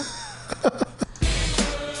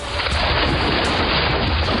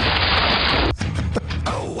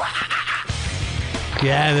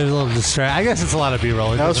 Yeah, there's a little distract. I guess it's a lot of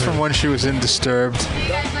B-roll. That was from when she was in Disturbed.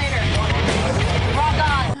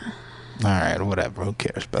 All right, whatever. Who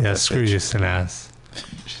cares about Yeah, that screw bitch? you, Sinaz.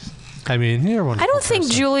 I mean, you're one. I don't think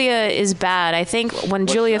Julia is bad. I think when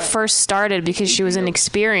Julia first started, because she was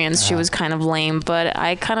inexperienced, she was kind of lame. But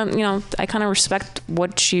I kind of respect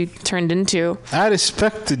what she turned into. I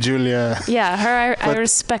respect Julia. Yeah, her I But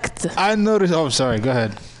respect. I noticed. Oh, sorry. Go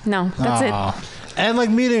ahead. No, that's it. And like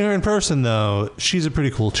meeting her in person, though, she's a pretty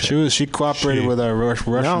cool chick. She cooperated with our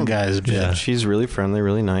Russian guys. a bit. Yeah, she's really friendly,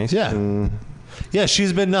 really nice. Yeah. And Yeah,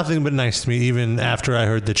 she's been nothing but nice to me, even after I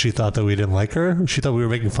heard that she thought that we didn't like her. She thought we were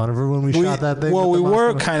making fun of her when we shot that thing. Well, with we the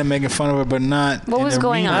were Moscow. kind of making fun of her, but not. What was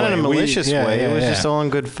going on? not in a malicious way. It was just all in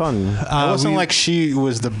good fun. It wasn't like she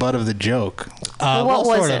was the butt of the joke. What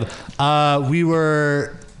was it? We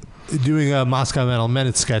were doing a Moscow Metal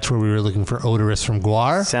Minute sketch where we were looking for Odorous from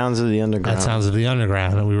Guar. Sounds of the Underground. That Sounds of the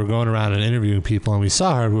Underground. And we were going around and interviewing people, and we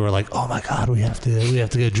saw her. We were like, oh my God, we have to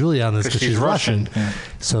get Julia on this because she's Russian. Yeah.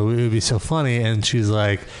 So it would be so funny. And she's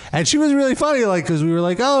like, and she was really funny, like, because we were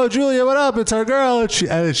like, oh, Julia, what up? It's our girl.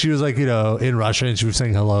 And she was like, in Russian, and she was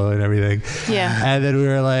saying hello and everything. Yeah. And then we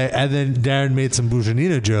were like, and then Darren made some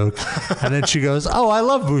Buzhanina joke. And then she goes, oh, I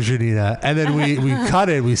love Buzhanina. And then we cut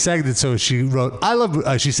it, we segged it. So she wrote,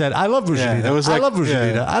 she said, I love Buzhanina. Yeah, it was like, I love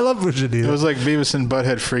Buzhanina. yeah. I love Buzhanina. It was like Beavis and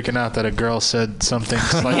Butthead freaking out that a girl said something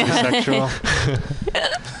slightly sexual.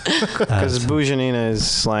 Because Buzhanina is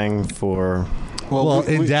slang for... Well,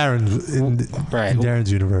 in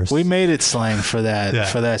Darren's universe. We made it slang for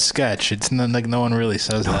that sketch. It's not like no one really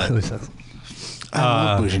says that. I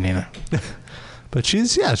love Buzhanina. But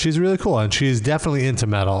she's really cool, and she's definitely into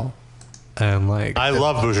metal. And like, I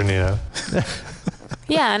love Buzhanina.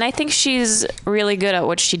 Yeah, and I think she's really good at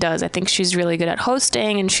what she does. I think she's really good at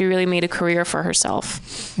hosting, and she really made a career for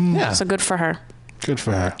herself. Yeah. So good for her. Good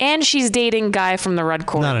for her. And she's dating Guy from the Red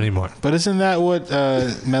Chord. Not anymore. But isn't that what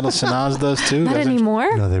Metal Sinaz does too? Not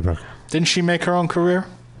anymore? No, they broke. Didn't she make her own career?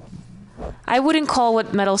 I wouldn't call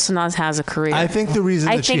what Metal Sinaz has a career. I think the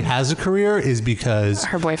reason that she has a career is because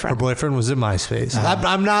her boyfriend was at MySpace.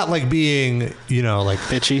 I'm not like being, like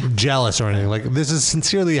bitchy, jealous or anything. Like, this is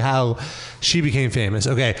sincerely how she became famous.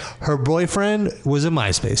 Okay, her boyfriend was at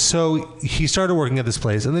MySpace, so he started working at this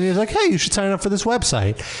place, and then he was like, "Hey, you should sign up for this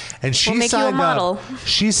website." And she We'll make you a signed model. up.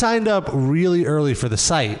 She signed up really early for the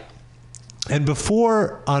site. And on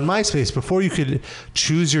MySpace, before you could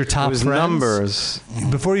choose your top friends, numbers.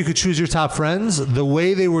 Before you could choose your top friends, the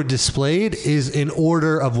way they were displayed is in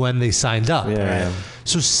order of when they signed up. Yeah.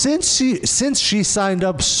 So since she signed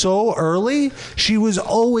up so early, she was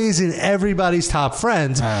always in everybody's top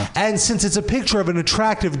friends. And since it's a picture of an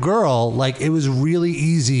attractive girl, like, it was really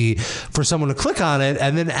easy for someone to click on it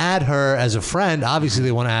and then add her as a friend. Obviously,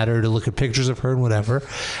 they want to add her to look at pictures of her and whatever.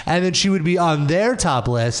 And then she would be on their top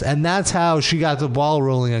list. And that's how she got the ball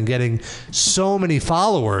rolling on getting so many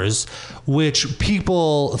followers, which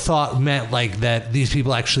people thought meant like that these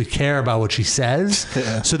people actually care about what she says.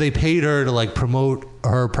 Yeah. So they paid her to like promote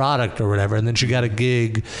her product or whatever, and then she got a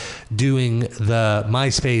gig doing the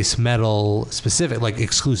MySpace Metal specific, like,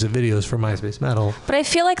 exclusive videos for MySpace Metal. But I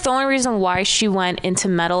feel like the only reason why she went into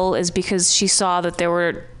metal is because she saw that there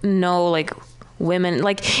were no, like, women.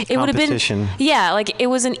 Like, it would have been... Competition. Yeah, like, it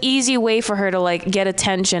was an easy way for her to, like, get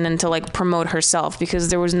attention and to, like, promote herself because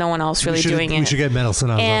there was no one else really doing it. We should get Metal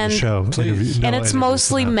Sinaz on the show. And it's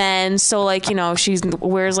mostly men, so, like, she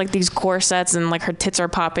wears, like, these corsets and, like, her tits are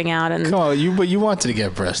popping out. And Come on, but you wanted to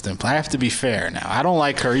get breast implants. I have to be fair now. I don't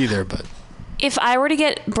like her either, but... If I were to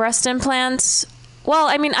get breast implants, well,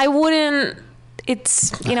 I mean, I wouldn't...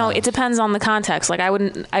 It's, it depends on the context. Like,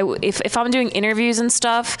 if I'm doing interviews and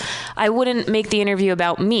stuff, I wouldn't make the interview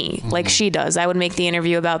about me like she does. I would make the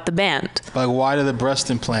interview about the band. Like, why do the breast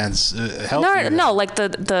implants help you? No, like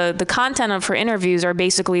the content of her interviews are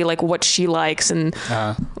basically like what she likes and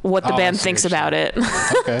what the band thinks about it.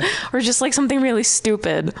 Okay. Or just like something really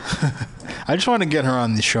stupid. I just want to get her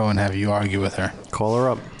on the show and have you argue with her. Call her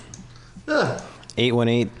up.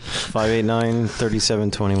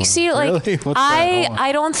 818-589-3721. You see, like, Really? What's that?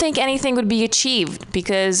 I don't think anything would be achieved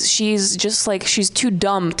because she's just like, she's too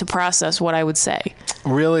dumb to process what I would say.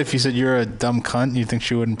 Really? If you said you're a dumb cunt, you think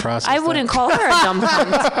she wouldn't process I wouldn't call her a dumb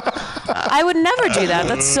cunt. I would never do that.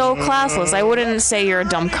 That's so classless. I wouldn't say you're a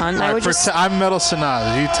dumb cunt. I would just... I'm Metal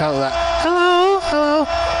Sinaz. You tell that. Hello.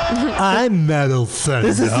 I'm Metal Sinaz.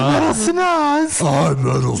 This is Metal Sinaz. I'm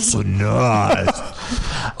Metal Sinaz.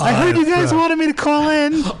 I heard you guys wanted me to call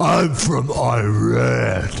in. I'm from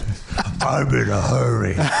Iran. I'm in a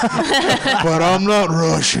hurry. But I'm not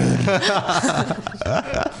Russian.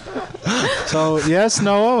 So, yes,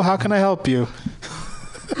 Noah, how can I help you?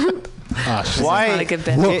 Why?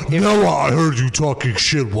 Noah, I heard you talking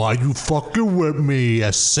shit. Why you fucking with me,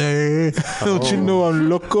 I say? Don't you know I'm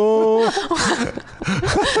loco?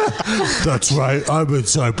 That's right. I'm in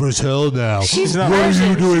Cypress Hill now. She's not what are Russian.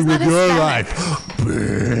 you doing She's with not your Hispanic. life,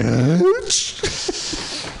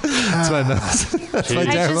 bitch? That's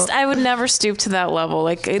my I would never stoop to that level.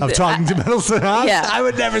 Like I'm talking to Metal Sanaz? Yeah, I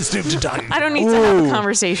would never stoop to talking. I don't need to have a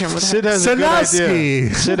conversation with Sid her. has a good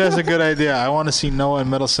idea. Sid has a good idea. I want to see Noah and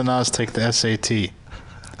Metal Sanaz take the SAT.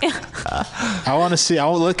 I want to see.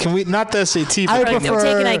 Can we not the SAT? But Take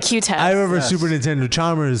an IQ test. I remember Super Nintendo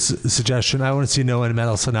Chalmers' suggestion. I want to see Noah and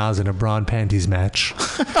Metal Sanaz in a bra and panties match.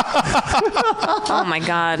 Oh my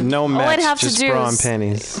God! No All match, I'd have just to do bra is and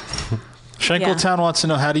panties. Shankletown wants to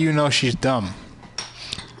know, how do you know she's dumb?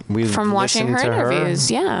 from watching her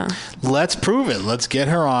interviews. Yeah. Let's prove it. Let's get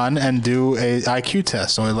her on and do a IQ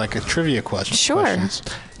test or like a trivia question. Sure. Questions.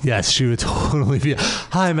 Yes, she would totally be.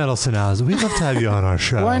 Hi, Metal Sanaz. We'd love to have you on our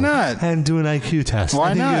show. Why not? And do an IQ test. Why I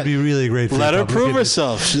think not? It'd be really great for Let you. her prove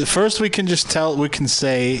herself. First, we can just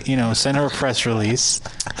say, send her a press release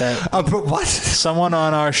that what? Someone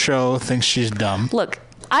on our show thinks she's dumb. Look,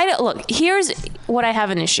 here's what I have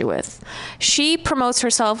an issue with. She promotes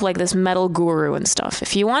herself like this metal guru and stuff.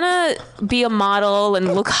 If you want to be a model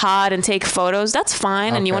and look hot and take photos, that's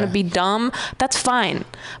fine. And you want to be dumb, that's fine.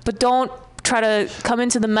 But don't try to come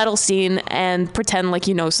into the metal scene and pretend like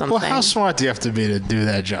you know something. Well, how smart do you have to be to do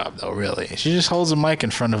that job, though, really? She just holds a mic in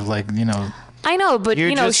front of, I know, but,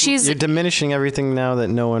 she's... You're diminishing everything now that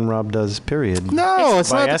Noah and Rob does, period. No,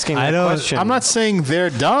 it's by not. asking that question. I'm not saying they're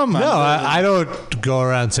dumb. No, I don't go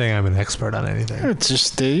around saying I'm an expert on anything. It's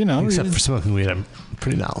just, Except for smoking weed, I'm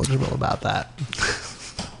pretty knowledgeable about that.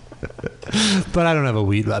 But I don't have a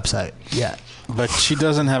weed website yet. But she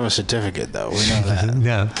doesn't have a certificate, though. We know that.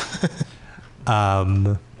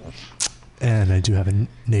 No. And I do have a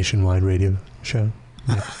nationwide radio show.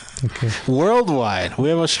 Yeah. Okay. Worldwide. We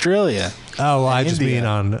have Australia. Oh, well, I just India. mean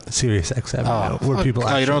on Sirius XM, where people you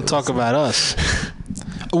don't actually talk about us.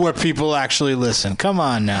 Where people actually listen. Come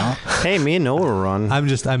on now. Hey, me and Noah were on. I'm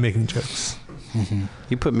making jokes.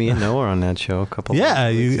 You put me and Noah on that show a couple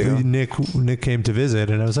Yeah, weeks ago. Nick came to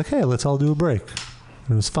visit, and I was like, hey, let's all do a break.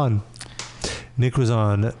 It was fun. Nick was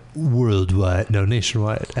on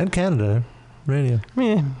nationwide, and Canada radio.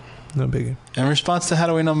 Yeah. No biggie. In response to how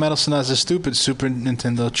do we know Metal Sanaz is stupid, Super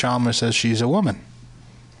Nintendo Chalmers says she's a woman.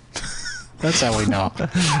 That's how we know.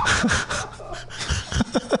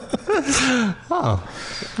 Oh.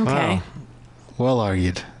 Okay. Wow. Well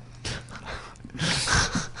argued.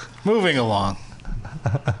 Moving along.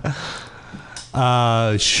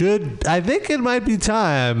 I think it might be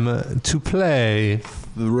time to play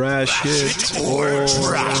Thrash It or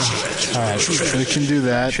Trash It. All right, we can do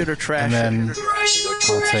that. Shit or trash and then it. I'll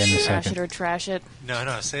say in a Trash second. it or trash it.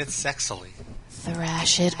 No, say it sexily.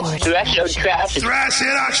 Thrash it or Thrash it or trash it. Thrash it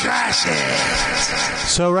or trash it.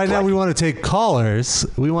 So right now we want to take callers.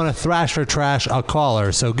 We want to thrash or trash a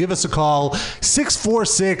caller. So give us a call,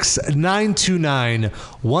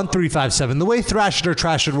 646-929-1357. The way Thrash It or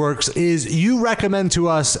Trash It works is you recommend to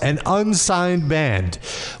us an unsigned band.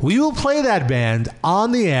 We will play that band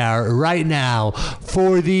on the air right now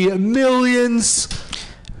for the millions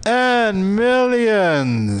and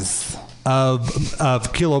millions of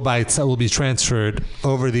kilobytes that will be transferred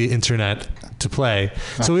over the internet to play.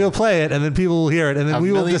 So we'll play it, and then people will hear it, and then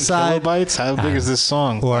we will decide. Kilobytes? How big is this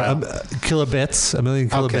song? Or kilobits, a million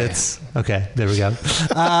kilobits. Okay, there we go.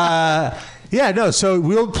 So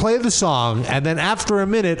we'll play the song, and then after a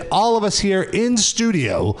minute, all of us here in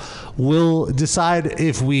studio will decide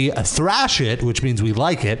if we thrash it, which means we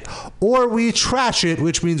like it, or we trash it,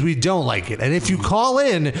 which means we don't like it. And if you call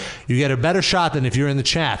in, you get a better shot than if you're in the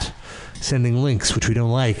chat sending links, which we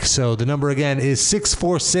don't like. So the number again is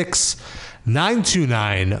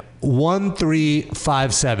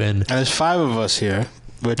 646-929-1357. And there's 5 of us here,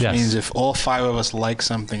 which Yes. means if all 5 of us like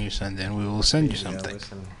something you send in, we will send you something.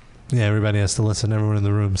 Yeah, everybody has to listen. Everyone in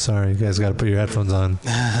the room. Sorry, you guys got to put your headphones on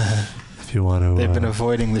if you want to. They've been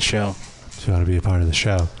avoiding the show. If you want to be a part of the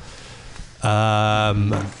show.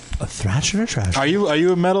 A thrash or trash? Are you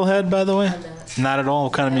a metalhead, by the way? Not at all.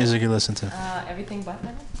 What kind of music you listen to? Everything but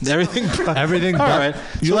metal. Everything. Everything. All but, right.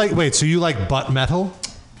 You like? Wait. So you like butt metal?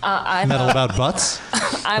 Metal about butts?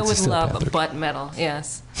 I That's would still love bad. butt metal.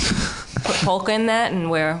 Yes. Put polka in that, and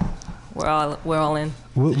we're all in.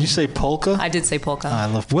 Did you say polka? I did say polka. I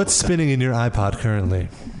love polka. What's spinning in your iPod currently?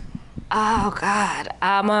 Oh God,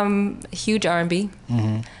 I'm a huge R&B.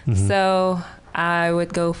 So I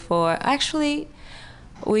would go for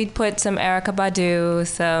we'd put some Erykah Badu,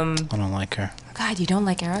 some. I don't like her. God, you don't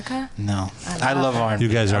like Erykah? No, I love R&B. You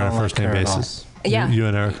guys are I on a don't first like name her at all. basis. Yeah. You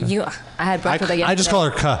and Erykah. I had breakfast with her I just call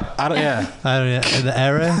her Ka. I don't. Yeah. I don't. The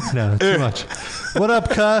era? No, too much. What up,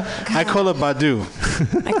 Ka? I call her Badu.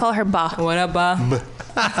 I call her Ba. What up, Ba?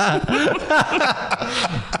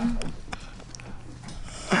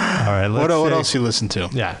 All right. What else you listen to?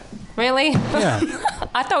 Yeah. Really? Yeah.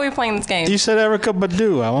 I thought we were playing this game. You said Erykah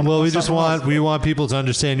Badu. We want people to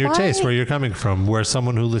understand your taste, where you're coming from. Where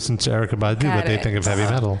someone who listens to Erykah Badu, Got what they it. think of heavy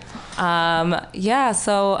metal. Yeah,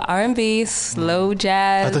 so R&B, slow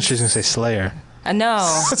jazz. I thought she was gonna say Slayer. No,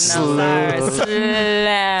 Slow.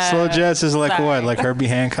 sorry. Slow jazz is like Sorry. what? Like Herbie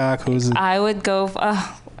Hancock? Who's it? I would go for,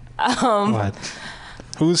 What?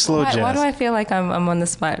 Who's slow jazz? Why do I feel like I'm on the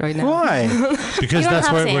spot right now? Why? Because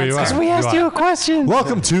that's where you are. We asked you a question.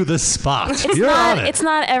 Welcome to the spot. It's You're not. on it. It's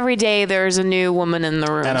not every day. There's a new woman in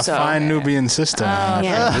the room. And a so. fine Nubian sister.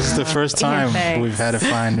 yeah. This is the first time thanks. we've had a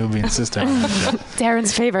fine Nubian sister.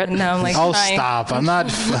 Darren's favorite. No, I'm like. Oh, trying. stop. I'm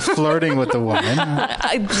not flirting with the woman.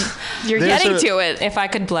 You're There's getting a- to it. If I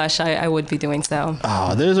could blush, I would be doing so.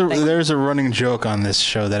 Oh, there's a running joke on this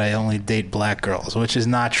show that I only date black girls, which is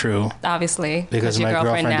not true. Obviously, Because your my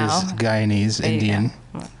girlfriend girlfriend now. is Guyanese, There you Indian.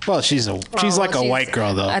 Well, she's like a white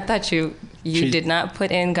girl though. I thought you She- did not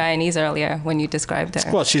put in Guyanese earlier when you described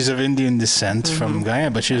her. Well, she's of Indian descent from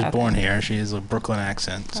Guyana, but she was Okay. born here. She has a Brooklyn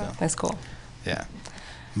accent, so That's cool. yeah.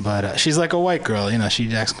 But she's like a white girl, you know. She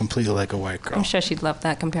acts completely like a white girl. I'm sure she'd love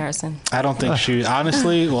that comparison. I don't think she,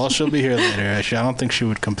 honestly. Well, she'll be here later. I don't think she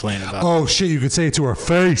would complain about. Oh shit! You could say it to her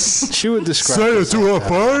face. She would describe. Say it herself to her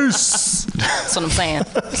that. face. That's what I'm saying.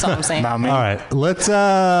 That's what I'm saying. Not me. All right, let's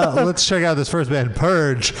check out this first band,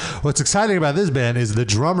 Purge. What's exciting about this band is the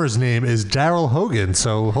drummer's name is Daryl Hogan.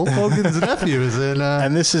 So Hulk Hogan's nephew is in.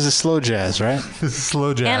 And this is a slow jazz, right? This is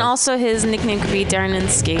slow jazz. And also his nickname could be Darren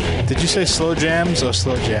Skate. Did you say slow jams or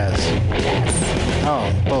slow jazz?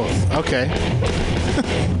 Oh, both. Okay.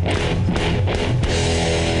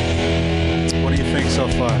 What do you think so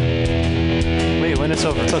far? Wait, when it's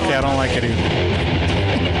over. It's okay. I don't like it either.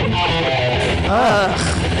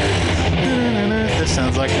 This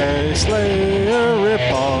sounds like a Slayer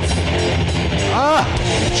ripoff.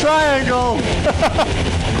 Triangle.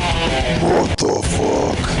 What the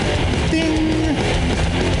fuck? Ding.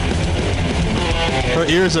 Her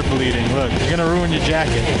ears are bleeding. Look, you're gonna ruin your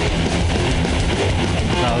jacket.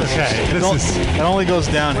 No, it only goes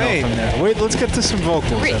downhill from there. Wait, let's get to some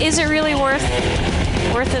vocals. Is it really worth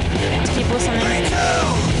it to keep listening?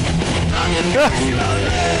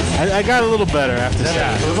 I got a little better after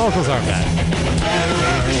that. The vocals aren't bad.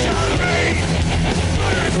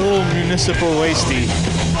 A little municipal wasty.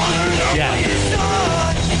 Yeah.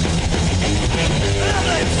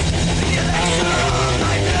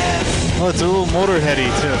 Oh, it's a little motorheady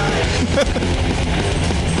too.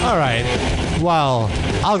 All right. Well,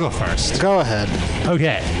 I'll go first. Go ahead.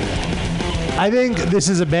 Okay. I think this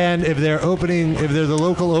is a band, if they're the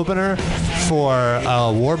local opener for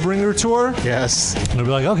a Warbringer tour. Yes. They'll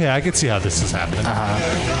be like, okay, I can see how this is happening.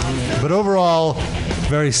 But overall,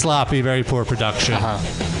 very sloppy, very poor production.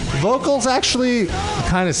 Vocals actually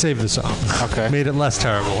kind of saved the song. Okay. Made it less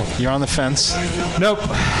terrible. You're on the fence. Nope.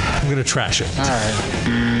 I'm going to trash it. All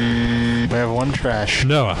right. We have one trash.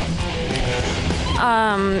 Noah.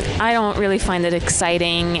 I don't really find it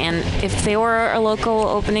exciting, and if they were a local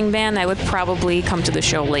opening band, I would probably come to the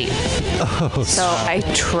show late. So I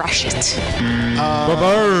trash it.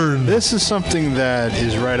 Burn. This is something that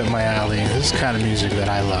is right up my alley. This is the kind of music that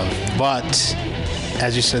I love. But,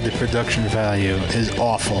 as you said, the production value is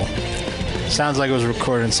awful. Sounds like it was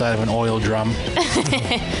recorded inside of an oil drum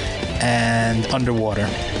and underwater.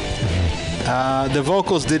 The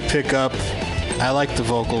vocals did pick up. I like the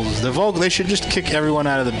vocals. They should just kick everyone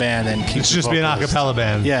out of the band and keep. It should just be an a cappella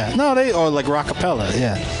band. Yeah, no, or like rockapella.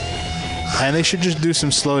 Yeah, and they should just do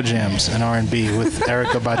some slow jams and R&B with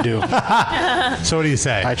Erykah Badu. So what do you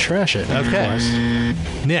say? I trash it. Okay.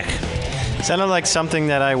 Nick. It sounded like something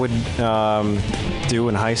that I would do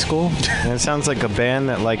in high school. And it sounds like a band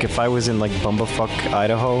that, like, if I was in, like, Bumblefuck,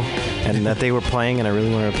 Idaho, and that they were playing and I really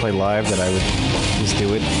wanted to play live, that I would just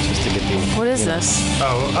do it just to get the... What is this?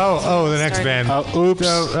 Oh, the next band. Oops.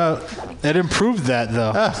 It improved that,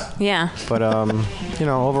 though. Yeah. But,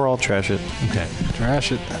 overall, trash it. Okay.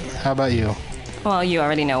 Trash it. How about you? Well, you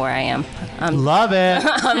already know where I am. Love it.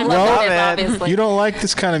 I'm loving it, obviously. You don't like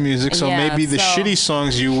this kind of music, so Yeah, maybe the so- shitty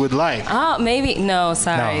songs you would like. Oh, maybe. No,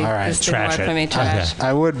 sorry. No, all right. This didn't work for me. Trash.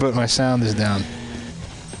 I would, but my sound is down.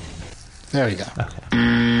 There we go.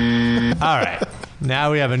 All right.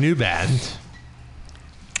 Now we have a new band.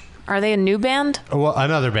 Are they a new band? Well,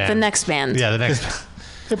 another band. The next band. Yeah, the next band.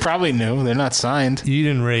 They're probably new. They're not signed.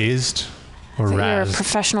 Eden Raised or So you're a Raz.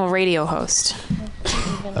 professional radio host.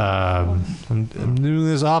 I'm doing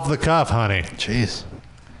this off the cuff, honey. Jeez.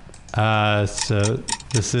 So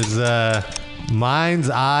this is Mind's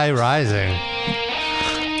Eye Rising.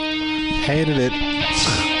 Hated it.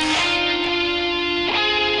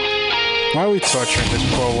 Why are we torturing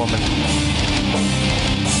this poor woman?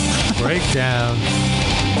 Breakdown.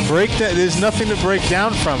 Breakdown. There's nothing to break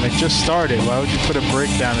down from. It just started. Why would you put a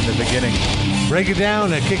breakdown in the beginning? Break it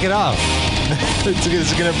down and kick it off.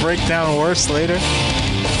 Is it going to break down worse later?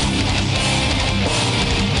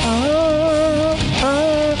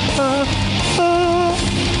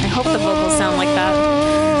 I hope the vocals sound like that.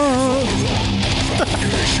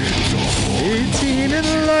 18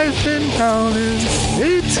 in life and counting.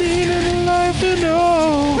 18 in life and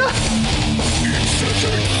oh.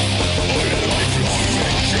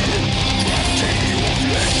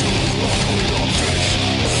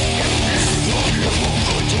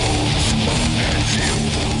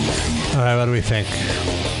 All right, what do we think?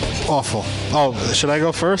 Awful. Oh, should I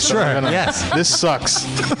go first? Sure, Yes. This sucks.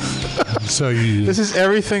 So you. This is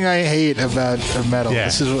everything I hate about metal. Yeah.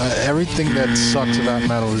 This is everything that sucks about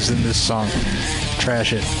metal is in this song.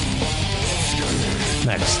 Trash it.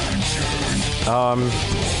 Next.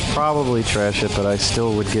 Probably trash it, but I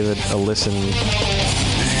still would give it a listen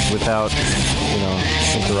without,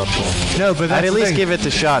 interruption. No, but that's I'd at the least thing. give it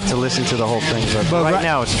the shot to listen to the whole thing. But right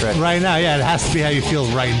now it's trash. Right now, yeah, it has to be how you feel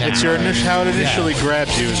right now. It's your how it initially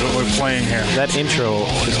grabbed you is what we're playing here. That intro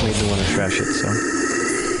just made me want to trash it. So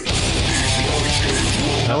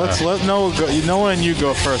now let Noah go. Noah and you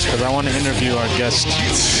go first because I want to interview our guest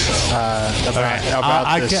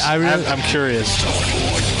about this. I'm curious.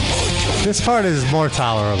 This part is more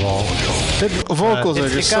tolerable. The vocals are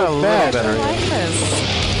just so bad. I like this.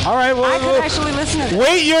 All right, well, I could actually listen to this.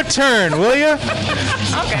 wait your turn, will you? Okay.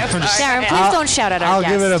 Darren, please don't shout at our I'll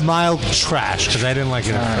guest. give it a mild trash because I didn't like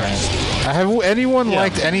it at first. Have anyone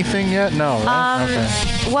liked anything yet? No. Right?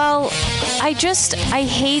 Okay. Well, I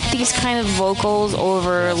hate these kind of vocals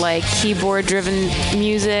over like keyboard driven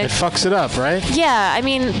music. It fucks it up, right? Yeah, I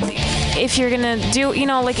mean, if you're gonna do,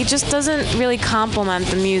 it just doesn't really complement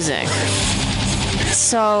the music.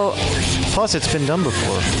 So, plus it's been done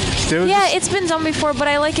before. yeah, it's been done before, but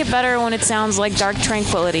I like it better when it sounds like Dark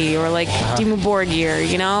Tranquility or like Dimmu Borgir,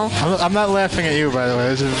 I'm not laughing at you, by the way.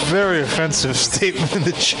 There's a very offensive statement in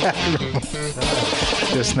the chat room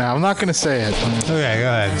just now. I'm not going to say it. Okay, go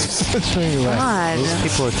ahead. God. Those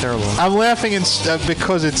people are terrible. I'm laughing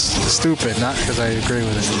because it's stupid, not because I agree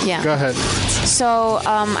with it. Yeah. Go ahead. So,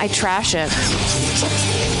 I trash it.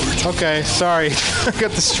 Okay, sorry. I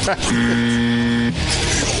got distracted.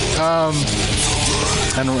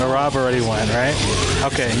 And Rob already went, right?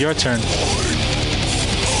 Okay, your turn.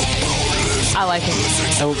 I like it.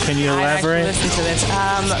 Oh, can you elaborate? I actually listen to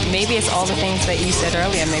this. Maybe it's all the things that you said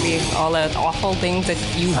earlier. Maybe all the awful things that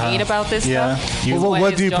you hate about this stuff.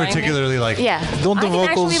 What do you is joining particularly like? Yeah. Don't the I can vocals-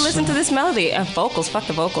 actually listen to this melody. Vocals, fuck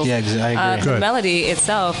the vocals. Yeah, I agree. The melody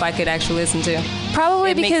itself, I could actually listen to.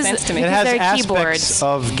 Probably It makes because sense to me. It has they're aspects keyboards.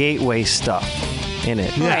 of Gateway stuff in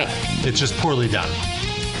it. Yeah. Right. It's just poorly done.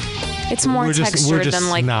 It's more We're just textured than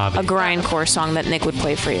like snobby. a grindcore song that Nick would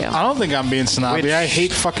play for you. I don't think I'm being snobby. Which- I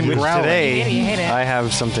hate fucking Which growling. today, You hate it. I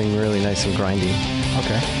have something really nice and grindy.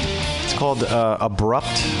 Okay. It's called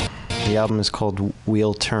Abrupt. The album is called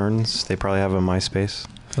Wheel Turns. They probably have a MySpace.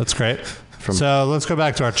 That's great. So let's go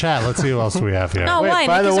back to our chat. Let's see who else we have here. No, why?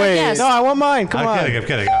 by Nick the is our way- guest. No, I want mine. Come on. I'm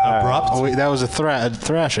kidding. Abrupt. Oh, wait, that was a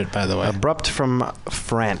thrash it, by the way. Abrupt from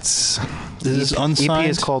France. Is this EP unsigned?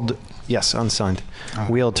 is called, yes, unsigned.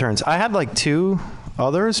 Wheel Turns. I had like 2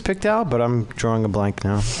 others picked out, but I'm drawing a blank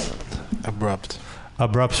now. Abrupt.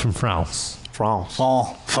 Abrupts from France. France.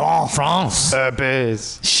 France.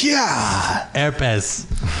 Herpes. Yeah. Herpes.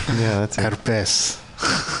 Yeah, that's it. Herpes.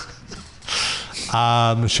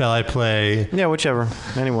 Shall I play Yeah, whichever.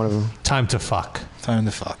 Any one of them. Time to Fuck? Time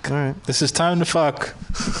to fuck. All right. This is Time to Fuck.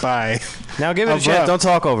 Bye. Now give it a Abrupt. chance. Don't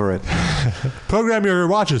talk over it. Program your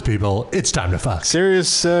watches, people. It's time to fuck.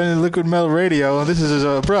 Serious Liquid Metal Radio. This is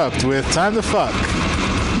Abrupt with Time to Fuck.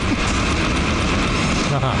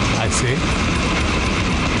 I see.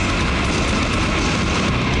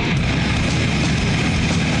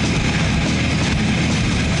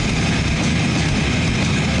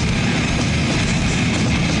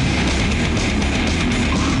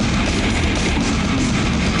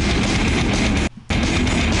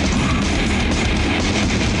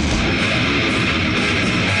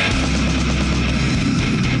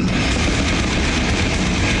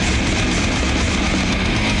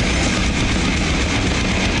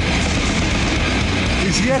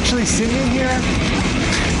 actually singing here?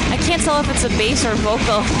 I can't tell if it's a bass or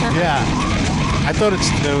vocal. Yeah. I thought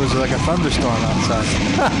there was like a thunderstorm outside.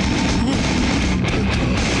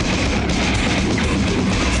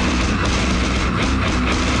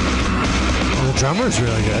 Well, the drummer's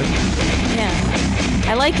really good. Yeah.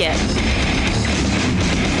 I like it.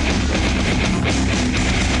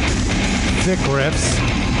 Thick riffs.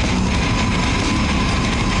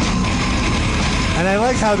 And I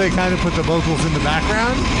like how they kind of put the vocals in the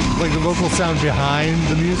background. Like the vocals sound behind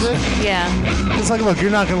the music. Yeah. It's like, look,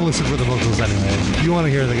 you're not going to listen for the vocals anyway. You want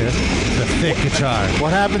to hear the thick guitar.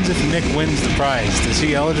 What happens if Nick wins the prize? Is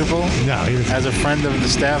he eligible? No. As a friend of the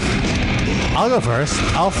staff? I'll go first.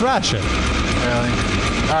 I'll thrash it. Really?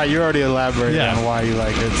 All right, you already elaborated on why you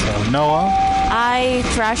like it. So Noah? I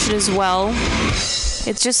thrash it as well.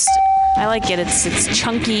 It's just, I like it. It's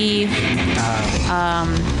chunky.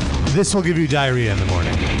 This will give you diarrhea in the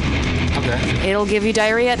morning. Okay. It'll give you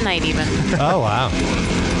diarrhea at night even. Oh, wow.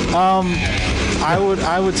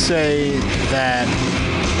 I would say that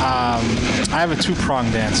I have a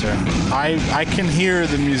two-pronged answer. I can hear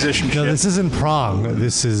the musicianship. No, this isn't prong.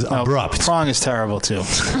 This is abrupt. Prong is terrible too.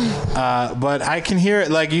 But I can hear it,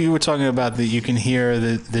 like you were talking about, that you can hear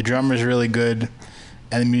the drummer's really good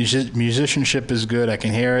and the musicianship is good. I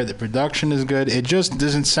can hear it. The production is good. It just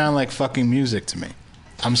doesn't sound like fucking music to me.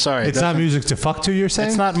 I'm sorry. It's not music to fuck to, you're saying?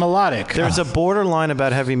 It's not melodic. There's a borderline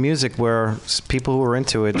about heavy music where people who are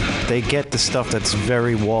into it, they get the stuff that's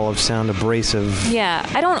very wall of sound, abrasive. Yeah,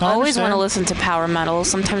 I don't always want to understand. listen to power metal.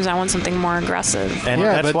 Sometimes I want something more aggressive. And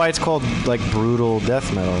that's why it's called like brutal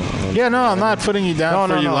death metal. Yeah, no, I'm not putting you down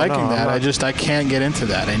for you liking no, that. I'm not. I can't get into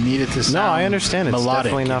that. I need it to sound No, I understand. It's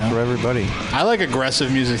melodic, definitely not for everybody. I like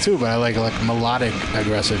aggressive music too, but I like melodic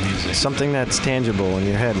aggressive music. Something that's tangible in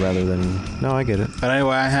your head rather than. No, I get it. But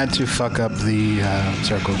anyway, I had to fuck up the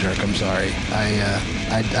circle jerk. I'm sorry.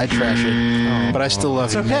 I trash it, but I still love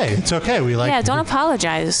It's you. okay. Nick. It's okay. We like. Yeah, don't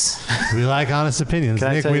apologize. We like honest opinions. Can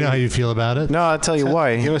I Nick, tell we you- know how you feel about it. No, I'll tell you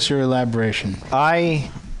why. Give us your elaboration. I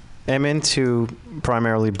am into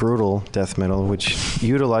primarily brutal death metal, which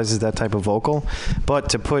utilizes that type of vocal, but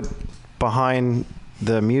to put behind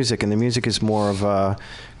the music, and the music is more of a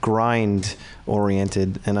grind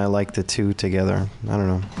oriented, and I like the two together. I don't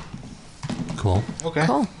know. Cool. Okay.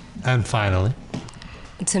 Cool. And finally.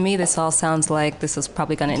 To me, this all sounds like this is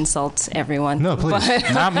probably going to insult everyone. No, please.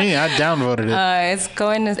 But, Not me. I downvoted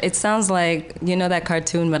it. it sounds like, you know that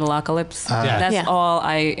cartoon Metalocalypse? Yeah. That's Yeah. all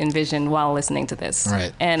I envision while listening to this.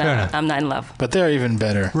 Right. And Fair enough. I'm not in love. But they're even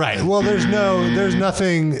better. Right. Well, there's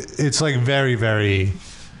nothing. It's like very, very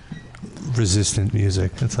resistant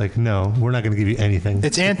music. It's like, no, we're not going to give you anything.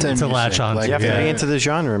 It's anti-music. To latch on Like, to. You have to Yeah. be into the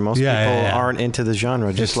genre. Most Yeah, people yeah, yeah. aren't into the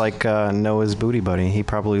genre, just like Noah's Booty Buddy. He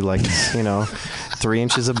probably likes, 3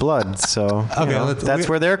 inches of blood. So Okay, that's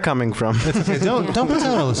where they're coming from. Okay, don't put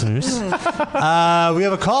down our listeners. We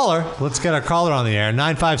have a caller. Let's get our caller on the air.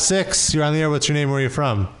 956. You're on the air. What's your name? Where are you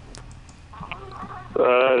from?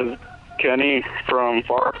 Kenny from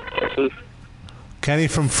Far, Texas. Kenny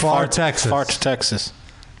from Far, Texas. Far to Texas.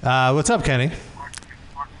 What's up, Kenny?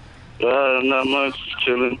 Not much,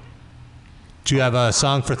 chilling. Do you have a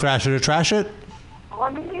song for Thrasher to Trash It?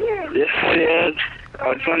 Yeah.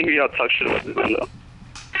 I just want to hear y'all talk shit about this band, though.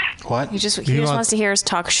 What? He just You want- wants to hear us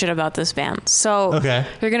talk shit about this band. So Okay.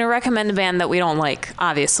 you're gonna recommend a band that we don't like,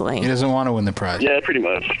 obviously. He doesn't want to win the prize. Yeah, pretty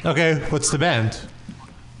much. Okay, what's the band?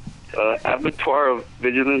 Abattoir of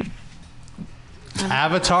Vigilance.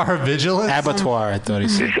 Avatar Vigilance? Abattoir, I thought he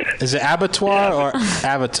said. Is it abattoir or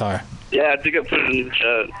avatar? Yeah, I think I put it in the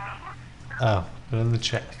chat. Oh, put it in the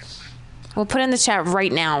chat. We'll put it in the chat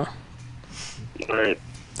right now. All right.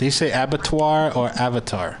 Did you say abattoir or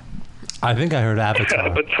avatar? I think I heard Avatar.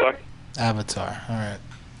 Abattoir. Avatar. All right.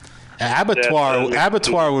 Abattoir. Yeah,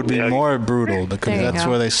 Abattoir would be yeah. more brutal because There you that's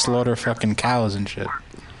go. where they slaughter fucking cows and shit.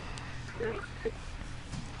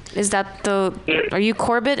 Is that the? Are you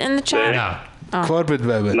Corbett in the chat? No. Oh. Corbett,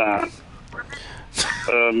 baby. Nah.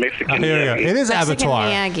 Mexican. Oh, here we go. It is Mexican Abattoir.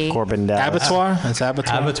 Miyagi. Corbin Dallas. Abattoir? That's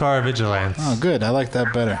abattoir. Avatar Vigilance. Oh, good. I like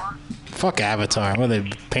that better. Fuck Avatar. Where they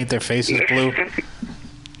paint their faces blue.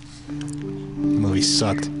 Movie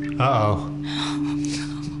sucked. Uh-oh.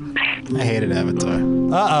 I hated Avatar.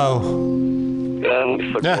 Uh-oh. Yeah, looks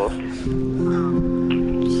so Yeah. close.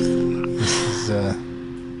 This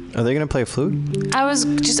is, Are they gonna play flute? I was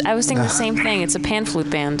thinking the same thing. It's a pan flute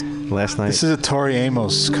band. Last night. this is a Tori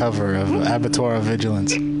Amos cover of Abattoir of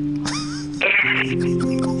Vigilance.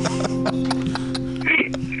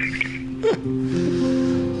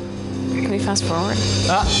 Can we fast forward?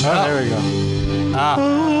 Oh, there we go.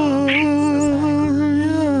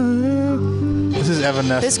 This is is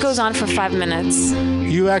Evanescence? This goes on for 5 minutes.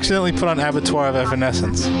 You accidentally put on Abattoir of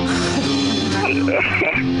Evanescence.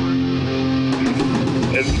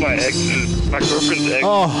 It's my girlfriend's ex.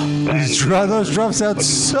 Oh, those drums sound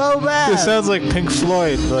so bad. It sounds like Pink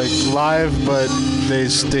Floyd, like live, but they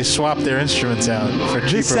swap their instruments out for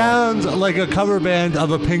cheaper. This sounds like a cover band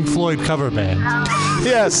of a Pink Floyd cover band.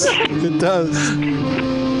 Yes, it does.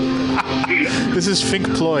 This is Fink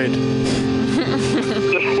Floyd.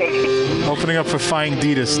 Opening up for Fying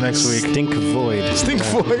Ditas next week. Stink Void. Stink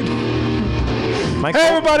Void. Hey,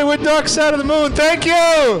 everybody, we're Dark Side of the Moon. Thank you!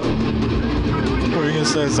 What were you going to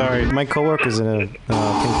say? Sorry. My coworker's in a Pink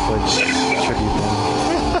Floyd tribute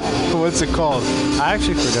band. What's it called? I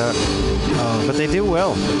actually forgot. But they do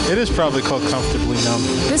well. It is probably called Comfortably Numb.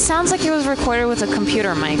 This sounds like it was recorded with a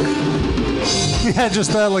computer mic. Yeah,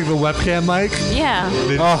 just that, like the webcam mic. Yeah.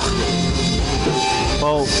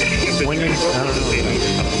 Well, when you...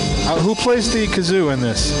 I don't know. Who plays the kazoo in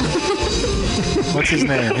this? What's his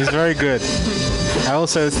name? He's very good. I will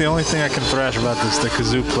say it's the only thing I can thrash about this, the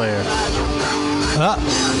kazoo player.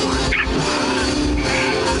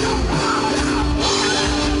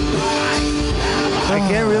 I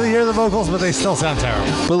can't really hear the vocals, but they still sound terrible.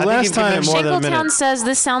 But last time, Shankletown says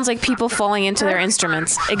this sounds like people falling into their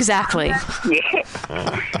instruments. Exactly.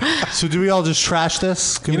 So do we all just trash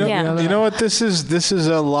this? Can You know, we you know what this is? This is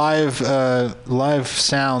a live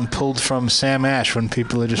sound pulled from Sam Ash when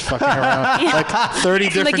people are just fucking around. Yeah. Like 30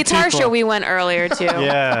 From different the guitar people. show we went earlier to.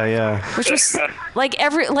 Yeah. Which was like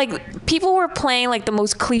people were playing like the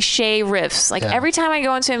most cliche riffs. Like Yeah. every time I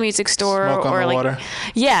go into a music store Smoke on or the like Water.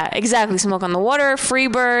 Yeah, exactly. Smoke on the Water,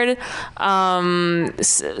 Freebird,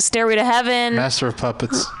 Stairway to Heaven. Master of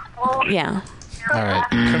Puppets. Yeah. All right.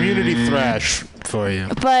 Community thrash for you.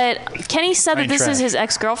 But Kenny said that Ain't this trash. is his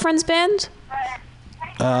ex-girlfriend's band.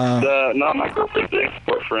 Not my girlfriend's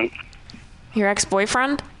ex-boyfriend. Your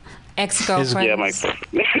ex-boyfriend? Ex-girlfriend. Yeah, my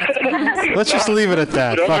girlfriend. Let's just leave it at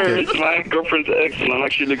that. Fuck Drummer it. is my girlfriend's ex, and I'm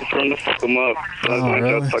actually looking for him to fuck him up. So that's my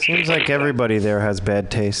job, fuck Seems like everybody there has bad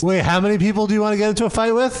taste. Wait, how many people do you want to get into a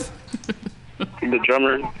fight with? the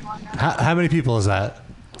drummer. How many people is that?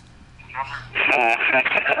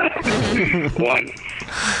 One.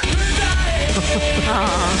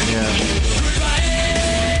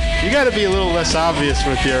 You got to be a little less obvious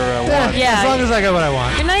with your one. As long as I get what I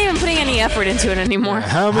want. You're not even putting any effort into it anymore.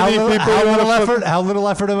 How many people How you little wanna effort? How little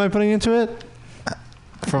effort am I putting into it?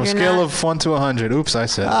 From a You're scale not- of 1 to 100. Oops, I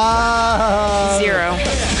said. 0.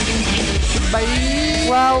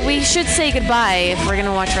 Well, we should say goodbye if we're going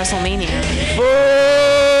to watch WrestleMania.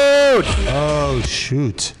 Food! Oh,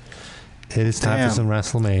 shoot. It is time Damn. for some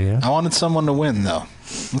WrestleMania. I wanted someone to win, though.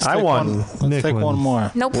 Let's I take won. Let's Nick take one wins.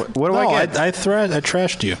 more. Nope. What do I get? I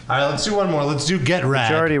trashed you. All right, let's do one more. Let's do Get Rad.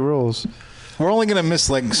 Majority rules. We're only going to miss,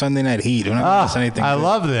 like, Sunday Night Heat. We're not going to miss anything. I good.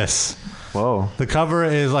 love this. Whoa. The cover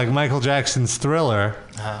is like Michael Jackson's Thriller,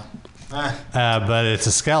 but it's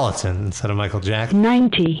a skeleton instead of Michael Jackson.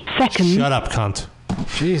 90 seconds. Shut up, cunt.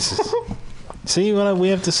 Jesus. See, we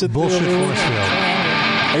have to sit Bullshit there. force field.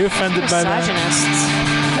 Are you offended by that?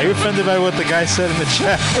 Misogynists. Are you offended by what the guy said in the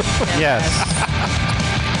chat? Yes.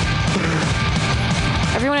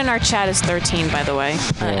 Everyone in our chat is 13, by the way.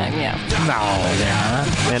 Yeah. No, they're not.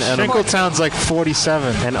 And Shinkletown's like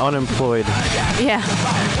 47. and unemployed. Yeah.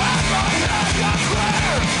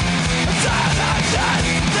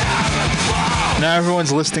 Now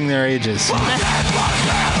everyone's listing their ages.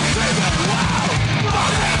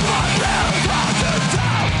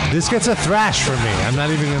 This gets a thrash from me. I'm not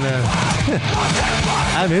even gonna.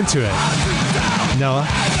 I'm into it. Noah.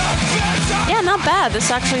 Yeah, not bad.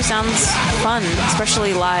 This actually sounds fun,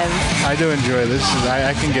 especially live. I do enjoy this.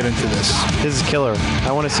 I can get into this. This is killer.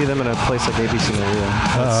 I want to see them in a place like ABC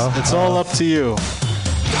Maria. It's all up to you.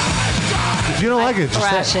 If you don't like it, just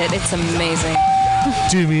Thrash say, it. It's amazing.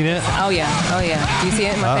 do you mean it? Oh yeah. Oh yeah. Do you see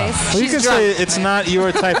it in my face? Well, you can say it's not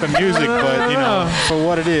your type of music, but you know, for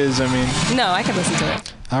what it is, I mean. No, I can listen to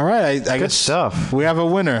it. All right, I Good guess stuff. we have a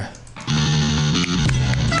winner.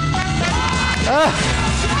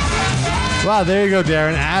 Wow, there you go,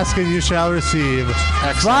 Darren. Ask and you shall receive.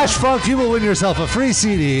 Flash Funk, you will win yourself a free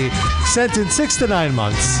CD sent in 6 to 9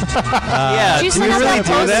 months. Yeah, Did you do send we out really that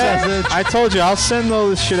do poster? that? I told you, I'll send all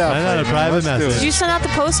this shit out. I know, for a you, private Let's do message. Did you send out the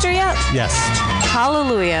poster yet? Yes.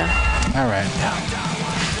 Hallelujah. it. All right.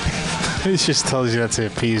 He just tells you that to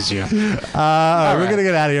appease you. All right, we're going to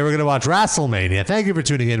get out of here. We're going to watch WrestleMania. Thank you for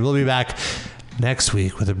tuning in. We'll be back next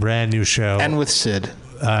week with a brand new show. And with Sid.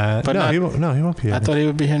 But no, he won't be here. I thought he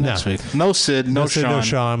would be here next week. No Sid, no Sid, Sean. no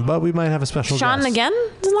Sean, but we might have a special Sean guest. again?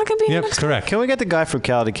 Is not going to be here Yep, next correct. Can we get the guy from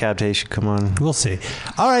Cal Decapitation? Come on. We'll see.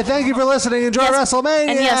 All right, thank you for listening. Enjoy WrestleMania.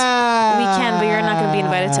 And yes, we can, but you're not going to be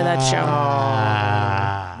invited to that show.